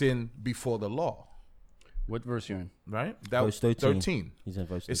impute sin before the law, what verse you're in? right? That Verse was 13. He's in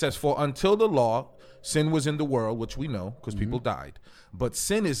verse 13. It says, for until the law, sin was in the world, which we know because people died. But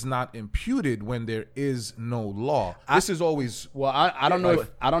sin is not imputed when there is no law. This is always. Well, I don't know.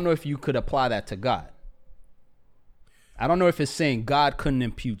 I don't know if you could apply that to God. I don't know if it's saying God couldn't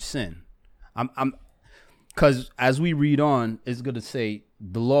impute sin. I'm because as we read on, it's going to say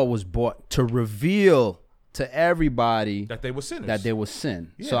the law was brought to reveal to everybody That they were sinners. that there was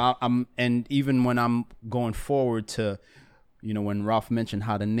sin. Yeah. So I'm and even when I'm going forward to, when Ralph mentioned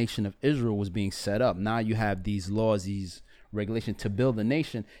how the nation of Israel was being set up, now you have these laws, these regulations to build a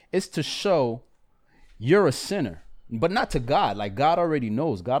nation. It's to show you're a sinner, but not to God. Like God already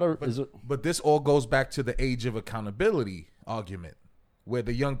knows. But this all goes back to the age of accountability argument, where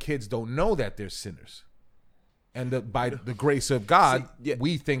the young kids don't know that they're sinners, and by the grace of God,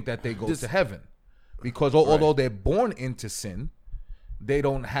 we think that they go to heaven, because although they're born into sin, they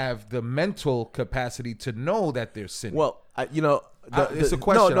don't have the mental capacity to know that they're sinning. Well, it's a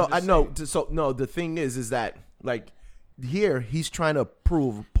question. No, I'm I just know. So no, the thing is that like here he's trying to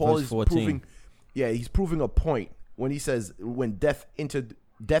prove. Paul Verse is 14. proving. Yeah, he's proving a point when he says when death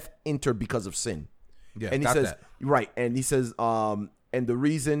entered because of sin. Yeah, and he got says that. right, and he says and the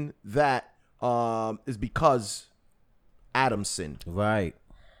reason that is because Adam sinned. Right.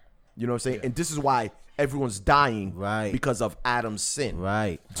 You know what I'm saying? And this is why everyone's dying, Right. because of Adam's sin.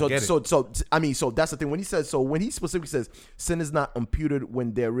 Right. So get it. so that's the thing. When he says, when he specifically says sin is not imputed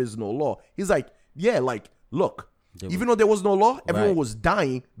when there is no law, he's like, yeah, like look, even though there was no law, everyone Right. was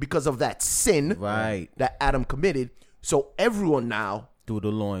dying because of that sin Right. that Adam committed. So everyone now, Through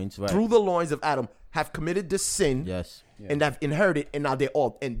the loins. Right. through the loins of Adam, have committed this sin. Yes. And have inherited, and now they're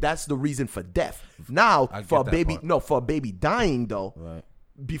all, and that's the reason for death. Now, I for a get that baby, part. for a baby dying though, Right.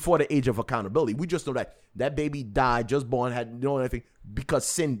 before the age of accountability, we just know that baby died, just born, had no anything, because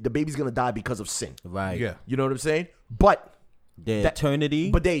sin. The baby's gonna die because of sin. Right. yeah, You know what I'm saying? But their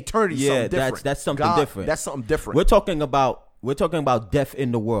eternity. But their eternity, yeah, something different. that's something God, different. That's something different. We're talking about death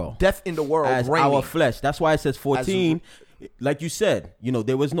in the world. Death in the world, as reigning. our flesh. That's why it says 14. Like you said,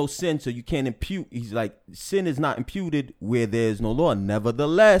 there was no sin, so you can't impute. He's like, sin is not imputed where there is no law.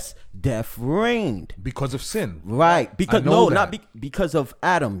 Nevertheless, death reigned because of sin. Right? Because because of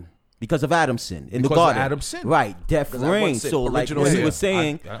Adam. Because of Adam's sin in the garden. Of Adam's sin. Right? Death reigned. So, like he was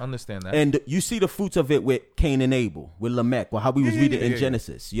saying, I understand that. and you see the fruits of it with Cain and Abel, with Lamech, or how we was reading in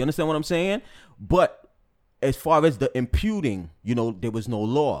Genesis. You understand what I'm saying? But as far as the imputing, there was no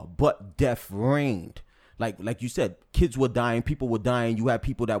law, but death reigned. Like you said, kids were dying, people were dying. You had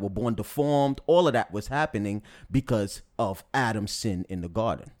people that were born deformed. All of that was happening because of Adam's sin in the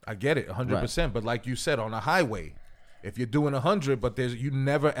garden. I get it, 100%. But like you said, on a highway, if you're doing 100, but you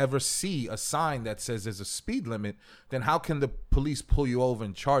never ever see a sign that says there's a speed limit, then how can the police pull you over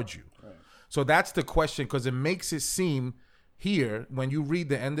and charge you? Right. So that's the question, because it makes it seem here, when you read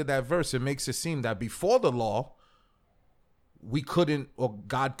the end of that verse, it makes it seem that before the law, we couldn't, or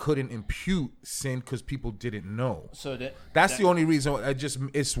God couldn't impute sin because people didn't know. So that's the only reason.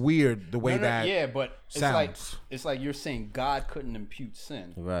 It's weird the way that. Yeah, but sounds. It's like you're saying God couldn't impute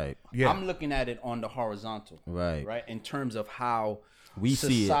sin. Right. Yeah. I'm looking at it on the horizontal. Right. Right. In terms of how we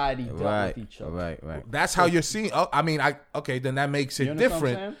society see it. dealt with each other. Right. That's how you're seeing. Okay, then that makes it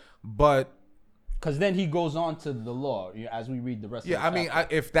different. But because then he goes on to the law as we read the rest. Yeah, of the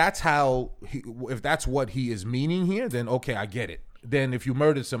chapter. if that's if that's what he is meaning here, then okay, I get it. Then if you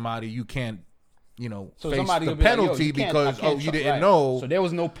murdered somebody, you can't, so face somebody the will be penalty because you didn't know. So there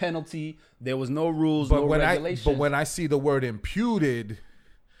was no penalty, there was no rules, but no regulations. But when I see the word imputed,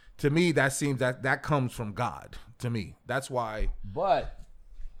 to me that seems that comes from God. To me, that's why. But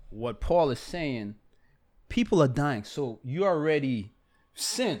what Paul is saying, people are dying, so you already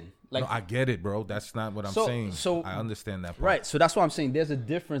sin. No, I get it, bro. That's not what I'm saying. So I understand that part. Right. So that's what I'm saying. There's a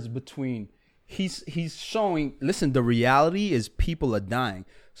difference between he's showing. Listen, the reality is people are dying.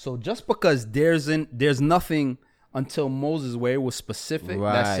 So just because there's nothing until Moses where it was specific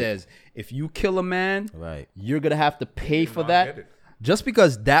that says if you kill a man, you're gonna have to pay for that. Just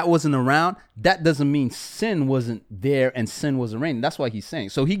because that wasn't around, that doesn't mean sin wasn't there and sin wasn't reigning. That's what he's saying.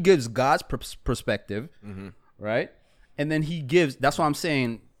 So he gives God's perspective, right? And then he gives. That's what I'm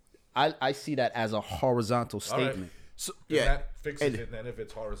saying. I see that as a horizontal statement. Right. So that fixes it then if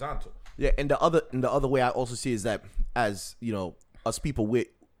it's horizontal. Yeah, and the other way I also see is that as us people,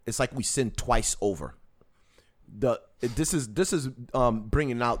 it's like we sin twice over. This is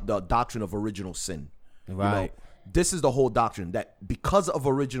bringing out the doctrine of original sin. Right. This is the whole doctrine that because of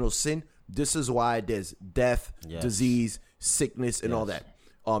original sin, this is why there's death, disease, sickness, and all that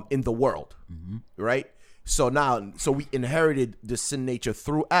in the world. Right. So we inherited the sin nature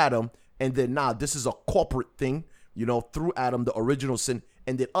through Adam, and then now this is a corporate thing, through Adam, the original sin,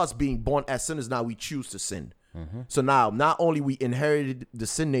 and then us being born as sinners, now we choose to sin. So now, not only we inherited the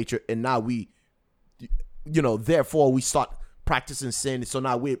sin nature, and now we, therefore we start practicing sin. So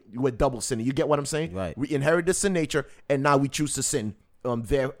now we're double sinning. You get what I'm saying? Right. We inherit the sin nature, and now we choose to sin.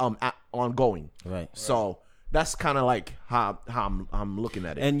 Ongoing. Right. So. That's kind of like how I'm looking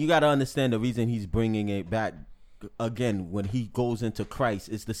at it. And you got to understand the reason he's bringing it back again when he goes into Christ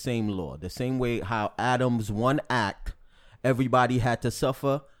is the same law. The same way how Adam's one act, everybody had to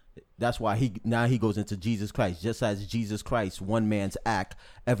suffer. That's why he goes into Jesus Christ. Just as Jesus Christ, one man's act,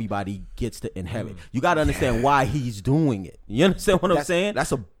 everybody gets to inherit. You got to understand why he's doing it. You understand what I'm saying?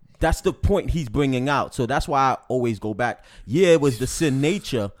 That's the point he's bringing out. So that's why I always go back. Yeah, it was the sin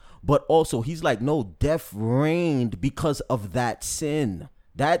nature. But also, he's like, no, death reigned because of that sin.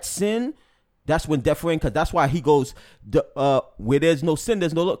 That sin, that's when death reigned. Because that's why he goes, where there's no sin,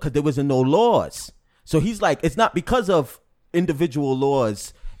 there's no law. Because there wasn't no laws. So he's like, it's not because of individual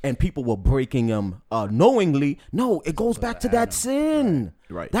laws and people were breaking them knowingly. No, it goes back to that sin.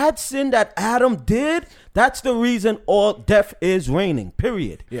 Right. That sin that Adam did, that's the reason all death is reigning,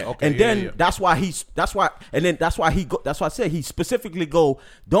 period. Yeah. Okay, and then that's why I said he specifically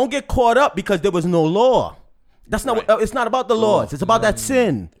don't get caught up because there was no law. That's not what, it's not about the laws. It's about that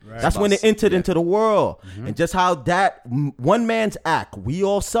sin. Right. That's when it entered into the world. And just how that one man's act, we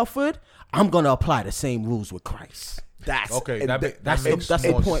all suffered, I'm going to apply the same rules with Christ. That's okay. That makes that's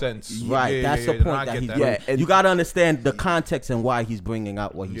more the point. sense, right? That's the point that he's. And you got to understand the context and why he's bringing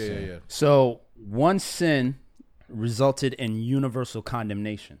out what he's saying. So one sin resulted in universal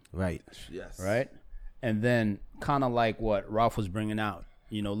condemnation, right? Yes, right. And then kind of like what Ralph was bringing out,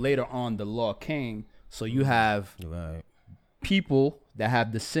 later on the law came. So you have people that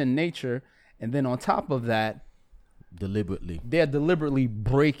have the sin nature, and then on top of that, they're deliberately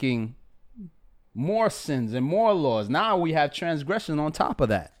breaking more sins and more laws. Now we have transgression on top of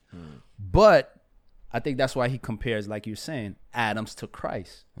that. But I think that's why he compares, like you're saying, Adam's to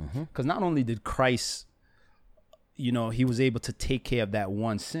Christ. Because not only did Christ, he was able to take care of that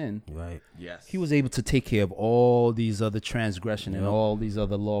one sin. Right. Yes. He was able to take care of all these other transgression and all these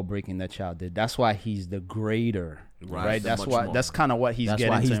other law breaking that y'all did. That's why he's the greater. Right. That's why. More. That's kind of what he's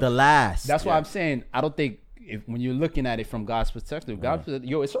getting. That's why he's to. the last. That's why I'm saying I don't think when you're looking at it from God's perspective,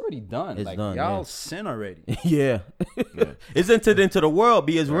 it's already done. It's like done, y'all sin already. Yeah. It's entered into the world.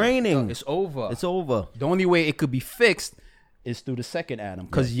 It's raining. It's over. It's over. The only way it could be fixed is through the second Adam,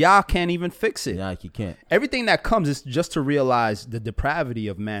 because y'all can't even fix it. Yeah, you can't. Everything that comes is just to realize the depravity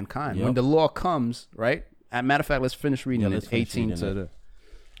of mankind. When the law comes, right? As a matter of fact, let's finish reading it.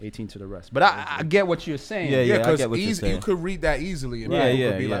 18 to the rest. But I get what you're saying. Yeah, because you could read that easily and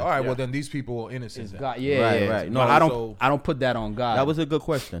people could be like, all right, well then these people are innocent. God, right. No, I don't put that on God. That was a good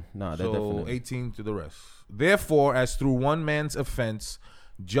question. No, so definitely. 18 to the rest. Therefore, as through one man's offense,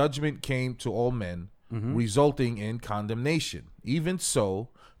 judgment came to all men, resulting in condemnation. Even so,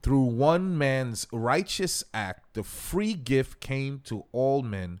 through one man's righteous act, the free gift came to all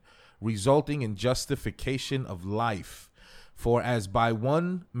men, resulting in justification of life. For as by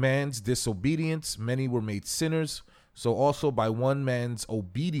one man's disobedience many were made sinners, so also by one man's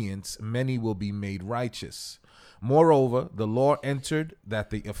obedience many will be made righteous. Moreover, the law entered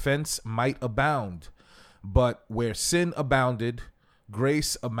that the offense might abound. But where sin abounded,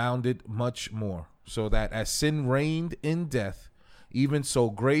 grace abounded much more. So that as sin reigned in death, even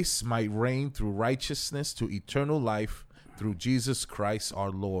so grace might reign through righteousness to eternal life through Jesus Christ our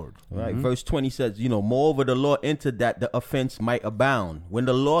Lord. Right. Verse 20 says, moreover, the law entered that the offense might abound. When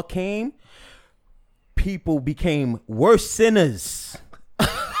the law came, people became worse sinners.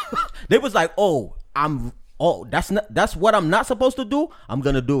 They was like, that's what I'm not supposed to do. I'm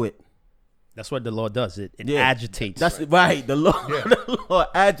going to do it. That's what the law does. It agitates. That's right. The law, the law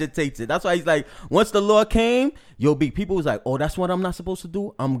agitates it. That's why he's like, once the law came, people was like, that's what I'm not supposed to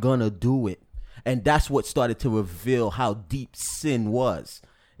do. I'm going to do it. And that's what started to reveal how deep sin was.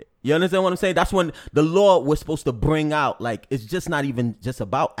 You understand what I'm saying? That's when the law was supposed to bring out, like, it's just not even just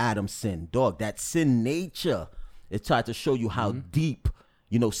about Adam's sin, dog. That sin nature, it tried to show you how deep,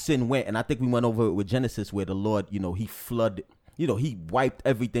 sin went. And I think we went over it with Genesis where the Lord, he flooded, he wiped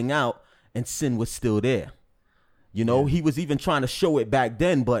everything out and sin was still there. He was even trying to show it back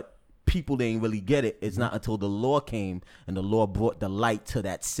then, but people didn't really get it. It's not until the law came and the law brought the light to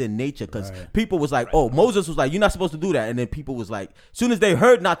that sin nature, because people was like, Moses was like, you're not supposed to do that. And then people was like, as soon as they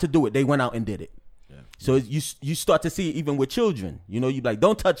heard not to do it, they went out and did it. Yeah. So you start to see it even with children. You be like,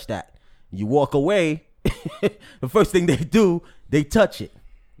 don't touch that. You walk away. The first thing they do, they touch it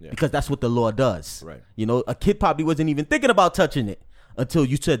because that's what the law does. Right. A kid probably wasn't even thinking about touching it until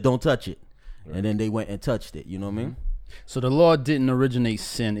you said don't touch it. Right. And then they went and touched it. You know what I mean? So the law didn't originate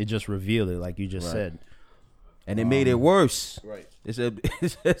sin; it just revealed it, like you just said, and it made it worse. Right. It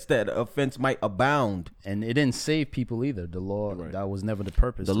says that offense might abound, and it didn't save people either. The law that was never the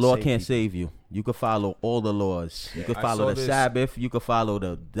purpose. The law can't save you. You could follow all the laws. You could follow the Sabbath. You could follow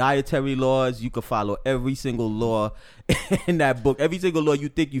the dietary laws. You could follow every single law in that book. Every single law you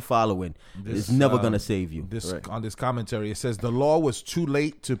think you're following is never gonna save you. On this commentary, it says the law was too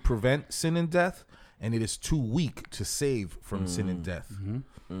late to prevent sin and death, and it is too weak to save from sin and death.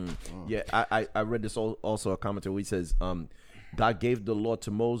 Yeah, I read this also a commentary where he says God gave the law to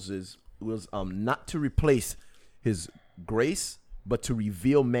Moses was not to replace his grace, but to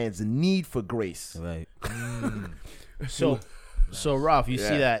reveal man's need for grace. Right. So Ralph, you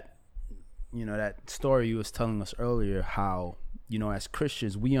see that, that story you was telling us earlier, how, as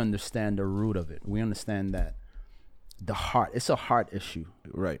Christians, we understand the root of it. We understand that the heart, it's a heart issue.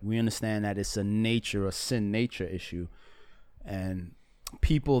 Right. We understand that it's a sin nature issue. And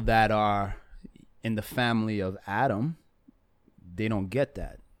people that are in the family of Adam, they don't get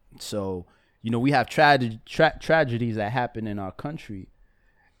that. So, we have tragedies that happen in our country,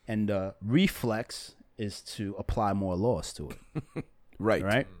 and the reflex is to apply more laws to it.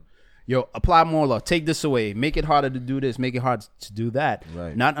 Right? Apply more law. Take this away. Make it harder to do this. Make it hard to do that.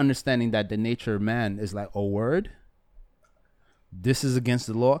 Right. Not understanding that the nature of man is like, word? This is against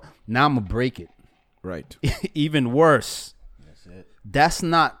the law. Now I'm going to break it. Right. Even worse. That's it. That's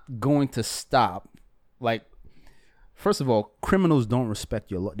not going to stop. Like, first of all, criminals don't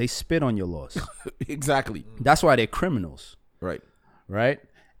respect your law. They spit on your laws. Exactly. That's why they're criminals. Right.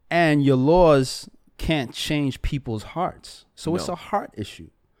 And your laws can't change people's hearts. So it's a heart issue.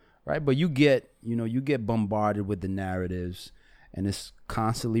 Right. But you get bombarded with the narratives, and it's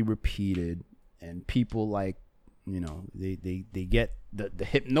constantly repeated, and people like They get the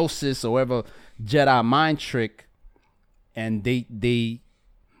hypnosis or whatever Jedi mind trick, and their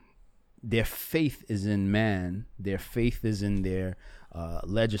faith is in man. Their faith is in their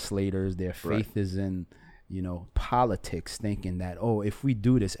legislators. Their faith is in politics, thinking that, if we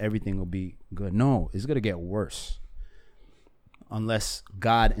do this, everything will be good. No, it's gonna get worse unless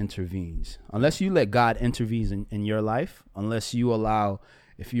God intervenes. Unless you let God intervene in your life. Unless you allow,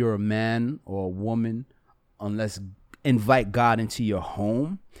 if you're a man or a woman, invite God into your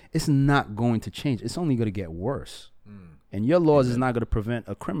home, it's not going to change. It's only going to get worse. And your laws is not going to prevent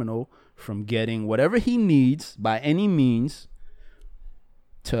a criminal from getting whatever he needs by any means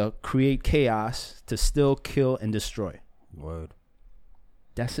to create chaos, to still kill and destroy. Word.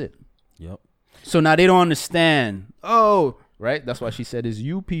 That's it. Yep. So now they don't understand. Oh, right? That's why she said, it's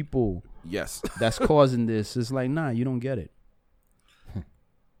you people Yes. that's causing this. It's like, nah, you don't get it.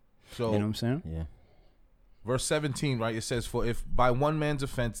 So You know what I'm saying? Yeah. verse 17, right? It says, "For if by one man's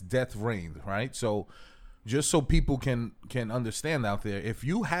offense death reigned," right? So just so people can understand out there, if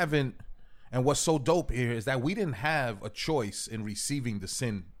you haven't, and what's so dope here is that we didn't have a choice in receiving the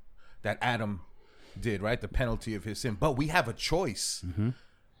sin that Adam did, right? The penalty of his sin. But we have a choice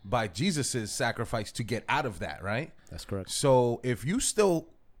by Jesus's sacrifice to get out of that, right? That's correct. So if you still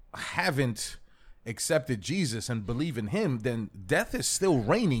haven't accepted Jesus and believe in him, then death is still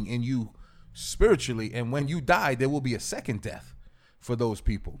reigning in you spiritually. And when you die, there will be a second death for those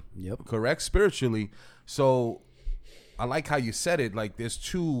people. Yep. Correct? Spiritually. So I like how you said it. Like there's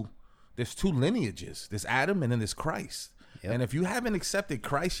two lineages. There's Adam and then there's Christ. Yep. And if you haven't accepted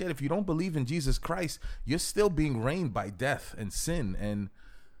Christ yet, if you don't believe in Jesus Christ, you're still being reigned by death and sin. And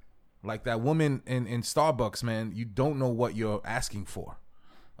like that woman in Starbucks, man, you don't know what you're asking for.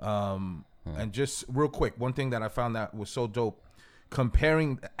 And just real quick, one thing that I found that was so dope,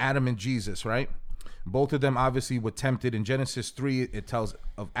 comparing Adam and Jesus, right? Both of them obviously were tempted. In Genesis 3, it tells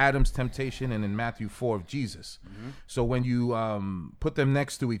of Adam's temptation, and in Matthew 4 of Jesus. So when you put them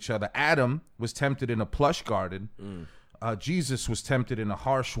next to each other, Adam was tempted in a plush garden. Jesus was tempted in a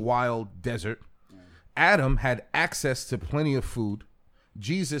harsh, wild desert. Adam had access to plenty of food.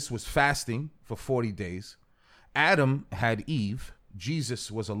 Jesus was fasting for 40 days. Adam had Eve.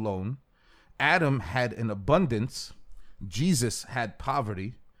 Jesus was alone. Adam had an abundance. Jesus had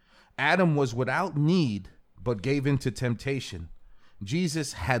poverty. Adam was without need, but gave in to temptation.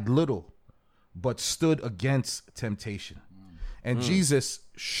 Jesus had little, but stood against temptation. And Jesus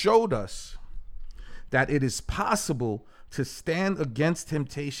showed us that it is possible to stand against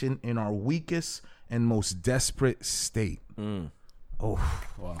temptation in our weakest and most desperate state. Oh,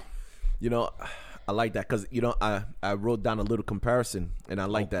 wow. You know, I like that because, you know, I wrote down a little comparison, and I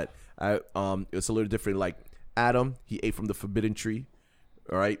like that. It's a little different. Like Adam, he ate from the forbidden tree,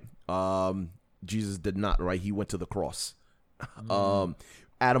 all right? Jesus did not, right? He went to the cross.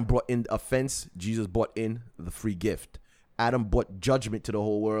 Adam brought in offense. Jesus brought in the free gift. Adam brought judgment to the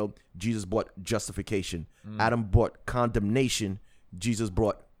whole world. Jesus brought justification. Adam brought condemnation. Jesus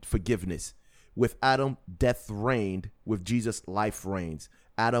brought forgiveness. With Adam, death reigned. With Jesus, life reigns.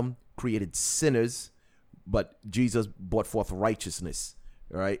 Adam created sinners, but Jesus brought forth righteousness.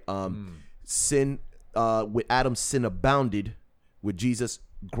 All right. Sin, with Adam, sin abounded. With Jesus,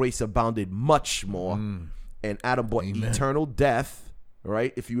 grace abounded much more. And Adam brought eternal death. All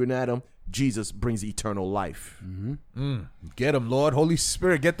right. If you're in Adam, Jesus brings eternal life. Get them, Lord. Holy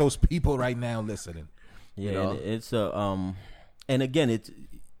Spirit, get those people right now listening. Yeah, You know? and it's and again, it's,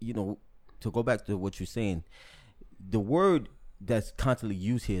 you know, to go back to what you're saying, the word that's constantly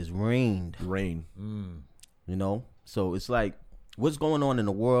used here is reigned. Reign. You know, so it's like what's going on in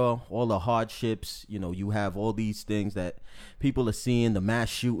the world, all the hardships. You know, you have all these things that people are seeing, the mass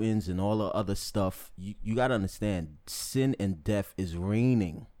shootings and all the other stuff. You got to understand, sin and death is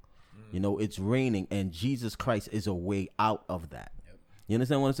reigning. You know, it's reigning, and Jesus Christ is a way out of that. You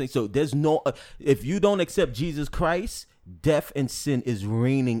understand what I'm saying? So there's no, if you don't accept Jesus Christ, death and sin is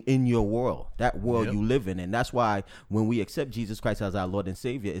reigning in your world, that world you live in. And that's why when we accept Jesus Christ as our Lord and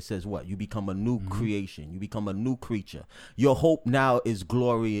Savior, it says what? You become a new creation. You become a new creature. Your hope now is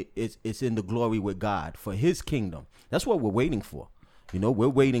glory. It's in the glory with God for his kingdom. That's what we're waiting for. You know, we're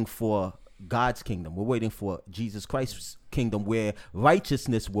waiting for God's kingdom. We're waiting for Jesus Christ's kingdom where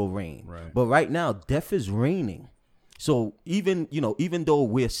righteousness will reign. Right. But right now, death is reigning. So even though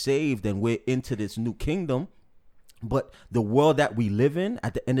we're saved and we're into this new kingdom, but the world that we live in,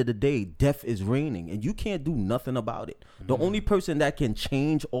 at the end of the day, death is reigning, and you can't do nothing about it. The only person that can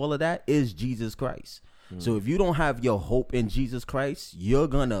change all of that is Jesus Christ. So if you don't have your hope in Jesus Christ, you're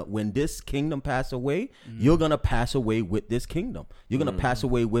gonna, when this kingdom pass away, you're gonna pass away with this kingdom. You're gonna pass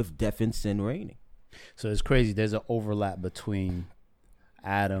away with death and sin reigning. So it's crazy. There's an overlap between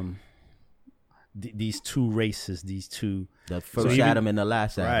Adam, these two races, these two. The first Adam and the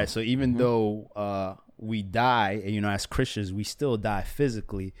last Adam. Right. So even though we die, and, as Christians, we still die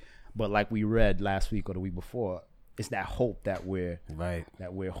physically, but like we read last week or the week before, it's that hope that we're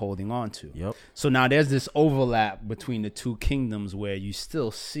holding on to. Yep. So now there's this overlap between the two kingdoms where you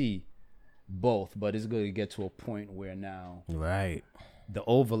still see both, but it's going to get to a point where now the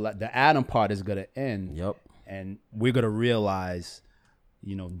overlap, the Adam part is going to end. Yep. And we're going to realize,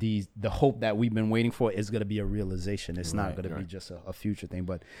 the hope that we've been waiting for is going to be a realization. It's not going to be just a future thing.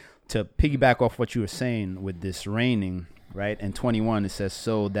 But to piggyback off what you were saying with this reigning, right? In 21, it says,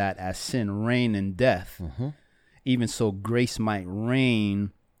 so that as sin reigned in death, even so grace might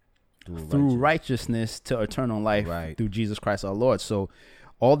reign through righteousness to eternal life through Jesus Christ our Lord. So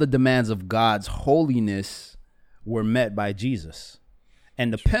all the demands of God's holiness were met by Jesus.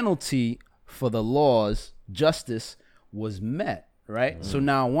 And the penalty for the law's justice was met, right? So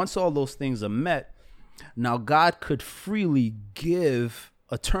now once all those things are met, now God could freely give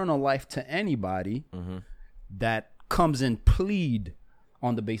eternal life to anybody that comes and plead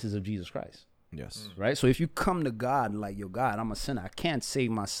on the basis of Jesus Christ. Yes. Right? So if you come to God like, yo, God, I'm a sinner. I can't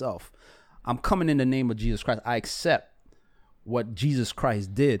save myself. I'm coming in the name of Jesus Christ. I accept what Jesus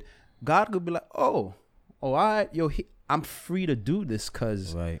Christ did. God could be like, all right, I'm free to do this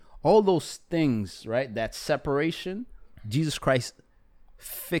because all those things, right, that separation, Jesus Christ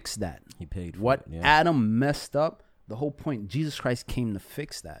fixed that. He paid for what it, yeah. Adam messed up. The whole point, Jesus Christ came to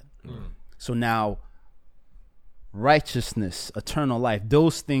fix that. So now righteousness, eternal life,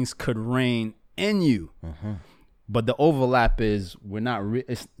 those things could reign in you. But the overlap is we're not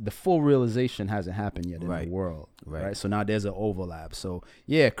the full realization hasn't happened yet in the world, right? So now there's an overlap. So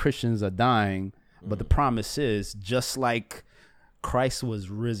yeah, Christians are dying, but the promise is just like Christ was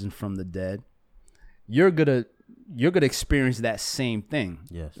risen from the dead, you're gonna experience that same thing,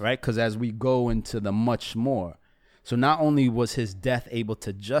 yes, right? Because as we go into the much more, so not only was his death able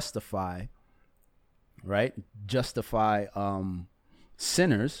to justify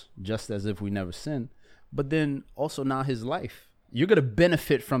sinners, just as if we never sinned, but then also now his life, you're going to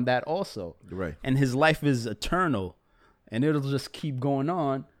benefit from that also. Right. And his life is eternal and it'll just keep going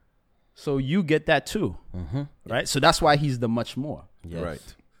on. So you get that too. Right. So that's why he's the much more. Yes.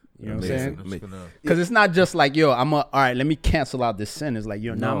 Right. You know what I'm saying? Amazing. Because it's not just like, yo, all right, let me cancel out this sin. It's like,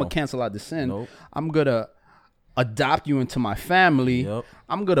 yo, now I'm going to cancel out this sin. Nope. I'm going to adopt you into my family. Yep.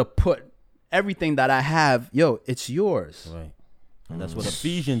 I'm going to put everything that I have, it's yours. Right. And that's what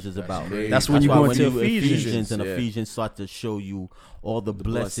Ephesians is about. That's when you go into Ephesians, and yeah. Ephesians start to show you all the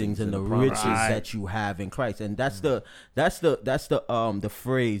blessings and the promises. riches that you have in Christ. And that's the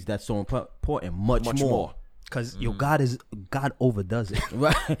phrase that's so important. Much more. Because God overdoes it.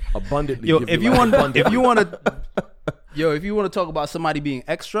 Right. Abundantly. Yo, give if you want to talk about somebody being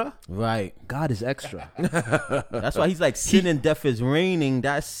extra, Right. God is extra. That's why he's like sin and death is reigning.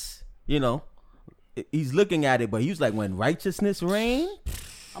 That's, he's looking at it, but he was like, when righteousness reign,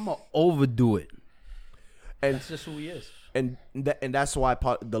 I'm gonna overdo it. And That's just who he is. and that's why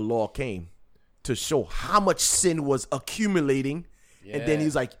the law came to show how much sin was accumulating, and then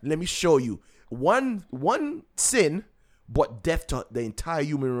he's like, let me show you one sin brought death to the entire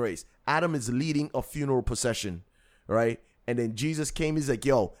human race. Adam is leading a funeral procession, right? And then Jesus came. He's like,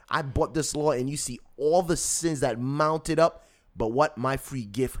 yo, I brought this law, and you see all the sins that mounted up. But what my free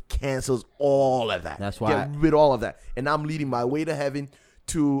gift cancels all of that. That's why get rid of all of that, and I'm leading my way to heaven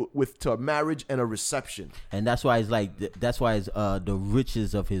to a marriage and a reception. and that's why it's like the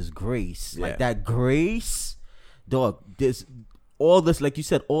riches of his grace, Yeah. like that grace, dog. There's all this, like you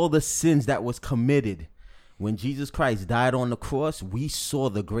said, all the sins that was committed when Jesus Christ died on the cross. We saw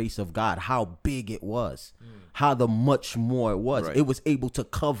the grace of God, how big it was, how the much more it was. Right. It was able to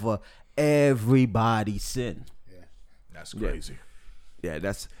cover everybody's sin. That's crazy. Yeah,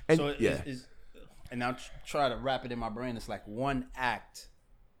 that's and So yeah. and now try to wrap it in my brain. It's like one act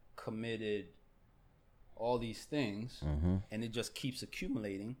committed all these things, and it just keeps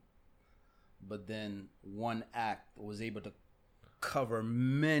accumulating. But then one act was able to cover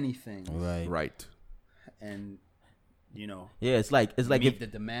many things, Right. and Yeah, it's like meet if the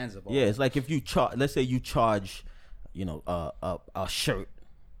demands of all. yeah, it's like if you charge, let's say you charge, a shirt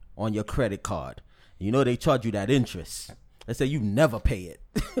on your credit card. They charge you that interest. Let's say you never pay it.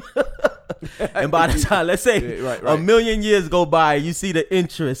 And by the time, let's say right. a million years go by, you see the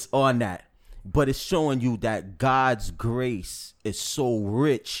interest on that. But it's showing you that God's grace is so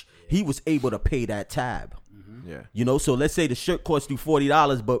rich, he was able to pay that tab. Yeah. So let's say the shirt cost you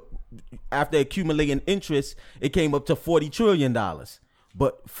 $40, but after accumulating interest, it came up to $40 trillion.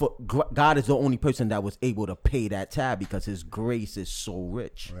 But God is the only person that was able to pay that tab because his grace is so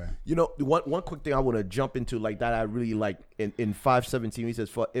rich. Right. You know, one quick thing I want to jump into like that I really like in 5:17 he says,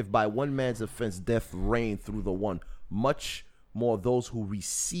 "For if by one man's offense death reigned through the one, much more those who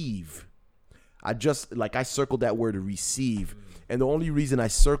receive." I circled that word receive, and the only reason I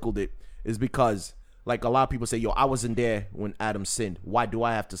circled it is because like a lot of people say, "Yo, I wasn't there when Adam sinned. Why do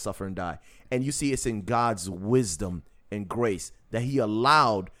I have to suffer and die?" And you see, it's in God's wisdom and grace that he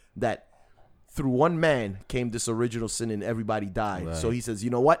allowed that through one man came this original sin and everybody died. Right. So he says, you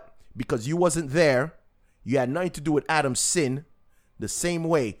know what? Because you wasn't there, you had nothing to do with Adam's sin, the same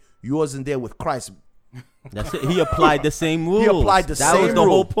way you wasn't there with Christ. That's it. He applied the same rules. He applied the same That was the rule.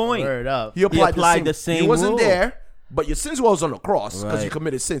 whole point. Word up. He applied the same You wasn't rule. there, but your sins was on the cross because you Right.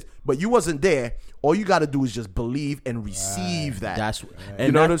 committed sins. But you wasn't there. All you got to do is just believe and receive that. That's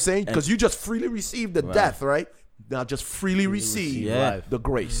you know what I'm saying? Because you just freely received the death, right? Now just freely receive the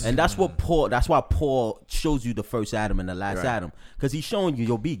grace. And that's what that's why Paul shows you the first Adam and the last Adam. Because he's showing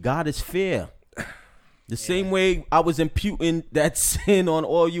you, God is fair. The same way I was imputing that sin on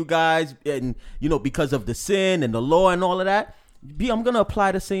all you guys, and because of the sin and the law and all of that, I'm gonna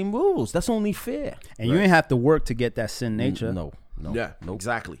apply the same rules. That's only fair. And you ain't have to work to get that sin nature. No. Yeah,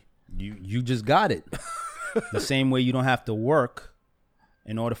 exactly. You just got it. The same way you don't have to work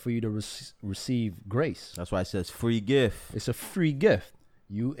in order for you to receive grace. That's why it says free gift. It's a free gift.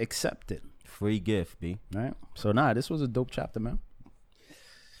 You accept it. Free gift, B. Right? So, this was a dope chapter, man.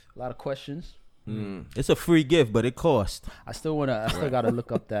 A lot of questions. It's a free gift, but it costs. I still got to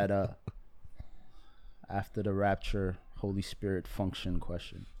look up that after the rapture, Holy Spirit function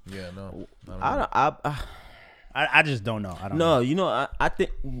question. Yeah, no. I just don't know. I don't know. I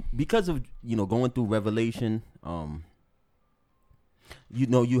think because of, going through Revelation,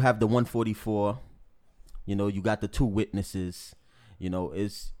 you have the 144, you got the two witnesses,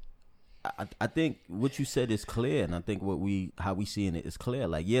 I think what you said is clear, and I think how we seeing it is clear.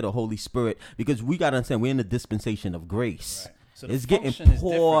 Like, the Holy Spirit, because we got to understand we're in the dispensation of grace. Right. So it's getting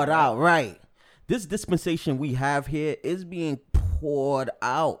poured out, right? This dispensation we have here is being poured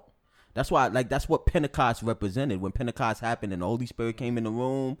out. That's why, that's what Pentecost represented. When Pentecost happened and the Holy Spirit came in the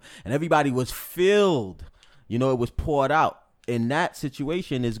room and everybody was filled, it was poured out. In that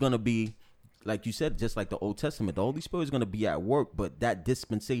situation is going to be, like you said, just like the Old Testament, the Holy Spirit is going to be at work, but that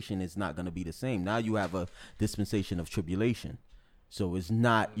dispensation is not going to be the same. Now you have a dispensation of tribulation. So it's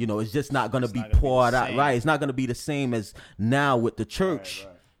not, it's just not going to be poured out. Right. It's not going to be the same as now with the church.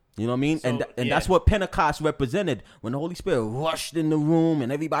 Right. You know what I mean? So, and that's what Pentecost represented. When the Holy Spirit rushed in the room and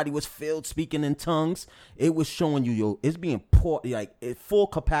everybody was filled, speaking in tongues, it was showing you, it's being poured, like at full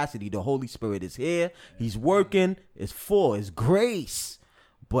capacity. The Holy Spirit is here. He's working. It's full. It's grace.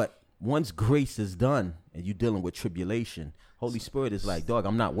 But once grace is done and you're dealing with tribulation, Holy Spirit is like, dog,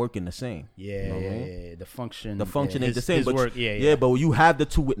 I'm not working the same. Yeah, you know what I mean? The function ain't the same. But work, but you have the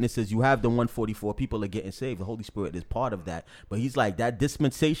two witnesses, you have the 144 people are getting saved. The Holy Spirit is part of that. But he's like, that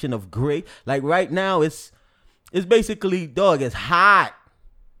dispensation of grace, like right now, it's basically, dog, it's hot.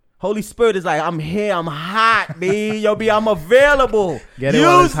 Holy Spirit is like, I'm here, I'm hot, B. Yo, B, I'm available.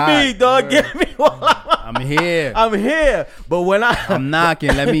 Use me, dog. Get me while I'm here. I'm here. But when I'm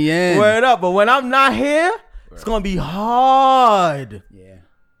knocking, let me in. Word up. But when I'm not here, it's gonna be hard. Yeah.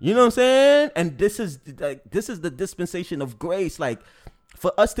 You know what I'm saying? And this is the dispensation of grace. Like,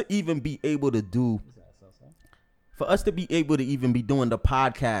 for us to even be able to do, even be doing the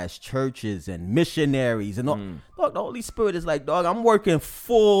podcast, churches and missionaries and all, dog, the Holy Spirit is like, dog, I'm working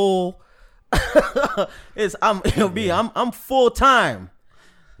full. I'm full time.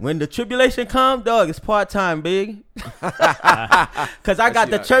 When the tribulation come, dog, it's part time, big. Cause I got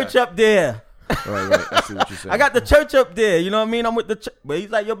the church up there. Right. I see what you're saying. I got the church up there. You know what I mean? I'm with the church. But he's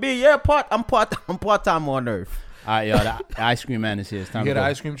like, yo, B, I'm part time on earth. All right, yo, the ice cream man is here. It's time to Get go. an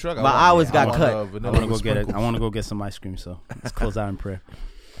ice cream truck. My hours got cut. I want to go get it. I want to go get some ice cream. So let's close out in prayer.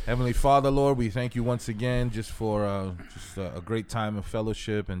 Heavenly Father, Lord, we thank you once again just for a great time of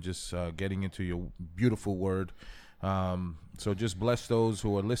fellowship and just getting into your beautiful word. So just bless those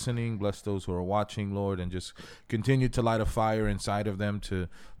who are listening, bless those who are watching, Lord, and just continue to light a fire inside of them to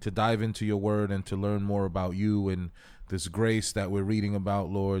dive into your word and to learn more about you and this grace that we're reading about,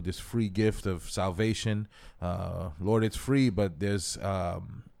 Lord, this free gift of salvation. Lord, it's free, but there's a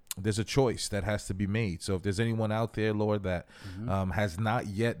choice that has to be made. So if there's anyone out there, Lord, that has not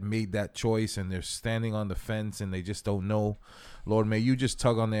yet made that choice and they're standing on the fence and they just don't know, Lord, may you just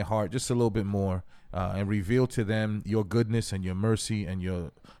tug on their heart just a little bit more and reveal to them your goodness and your mercy and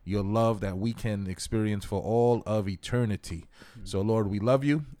your love that we can experience for all of eternity. So, Lord, we love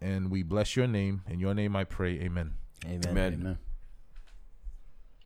you and we bless your name. In your name I pray, amen. Amen. Amen.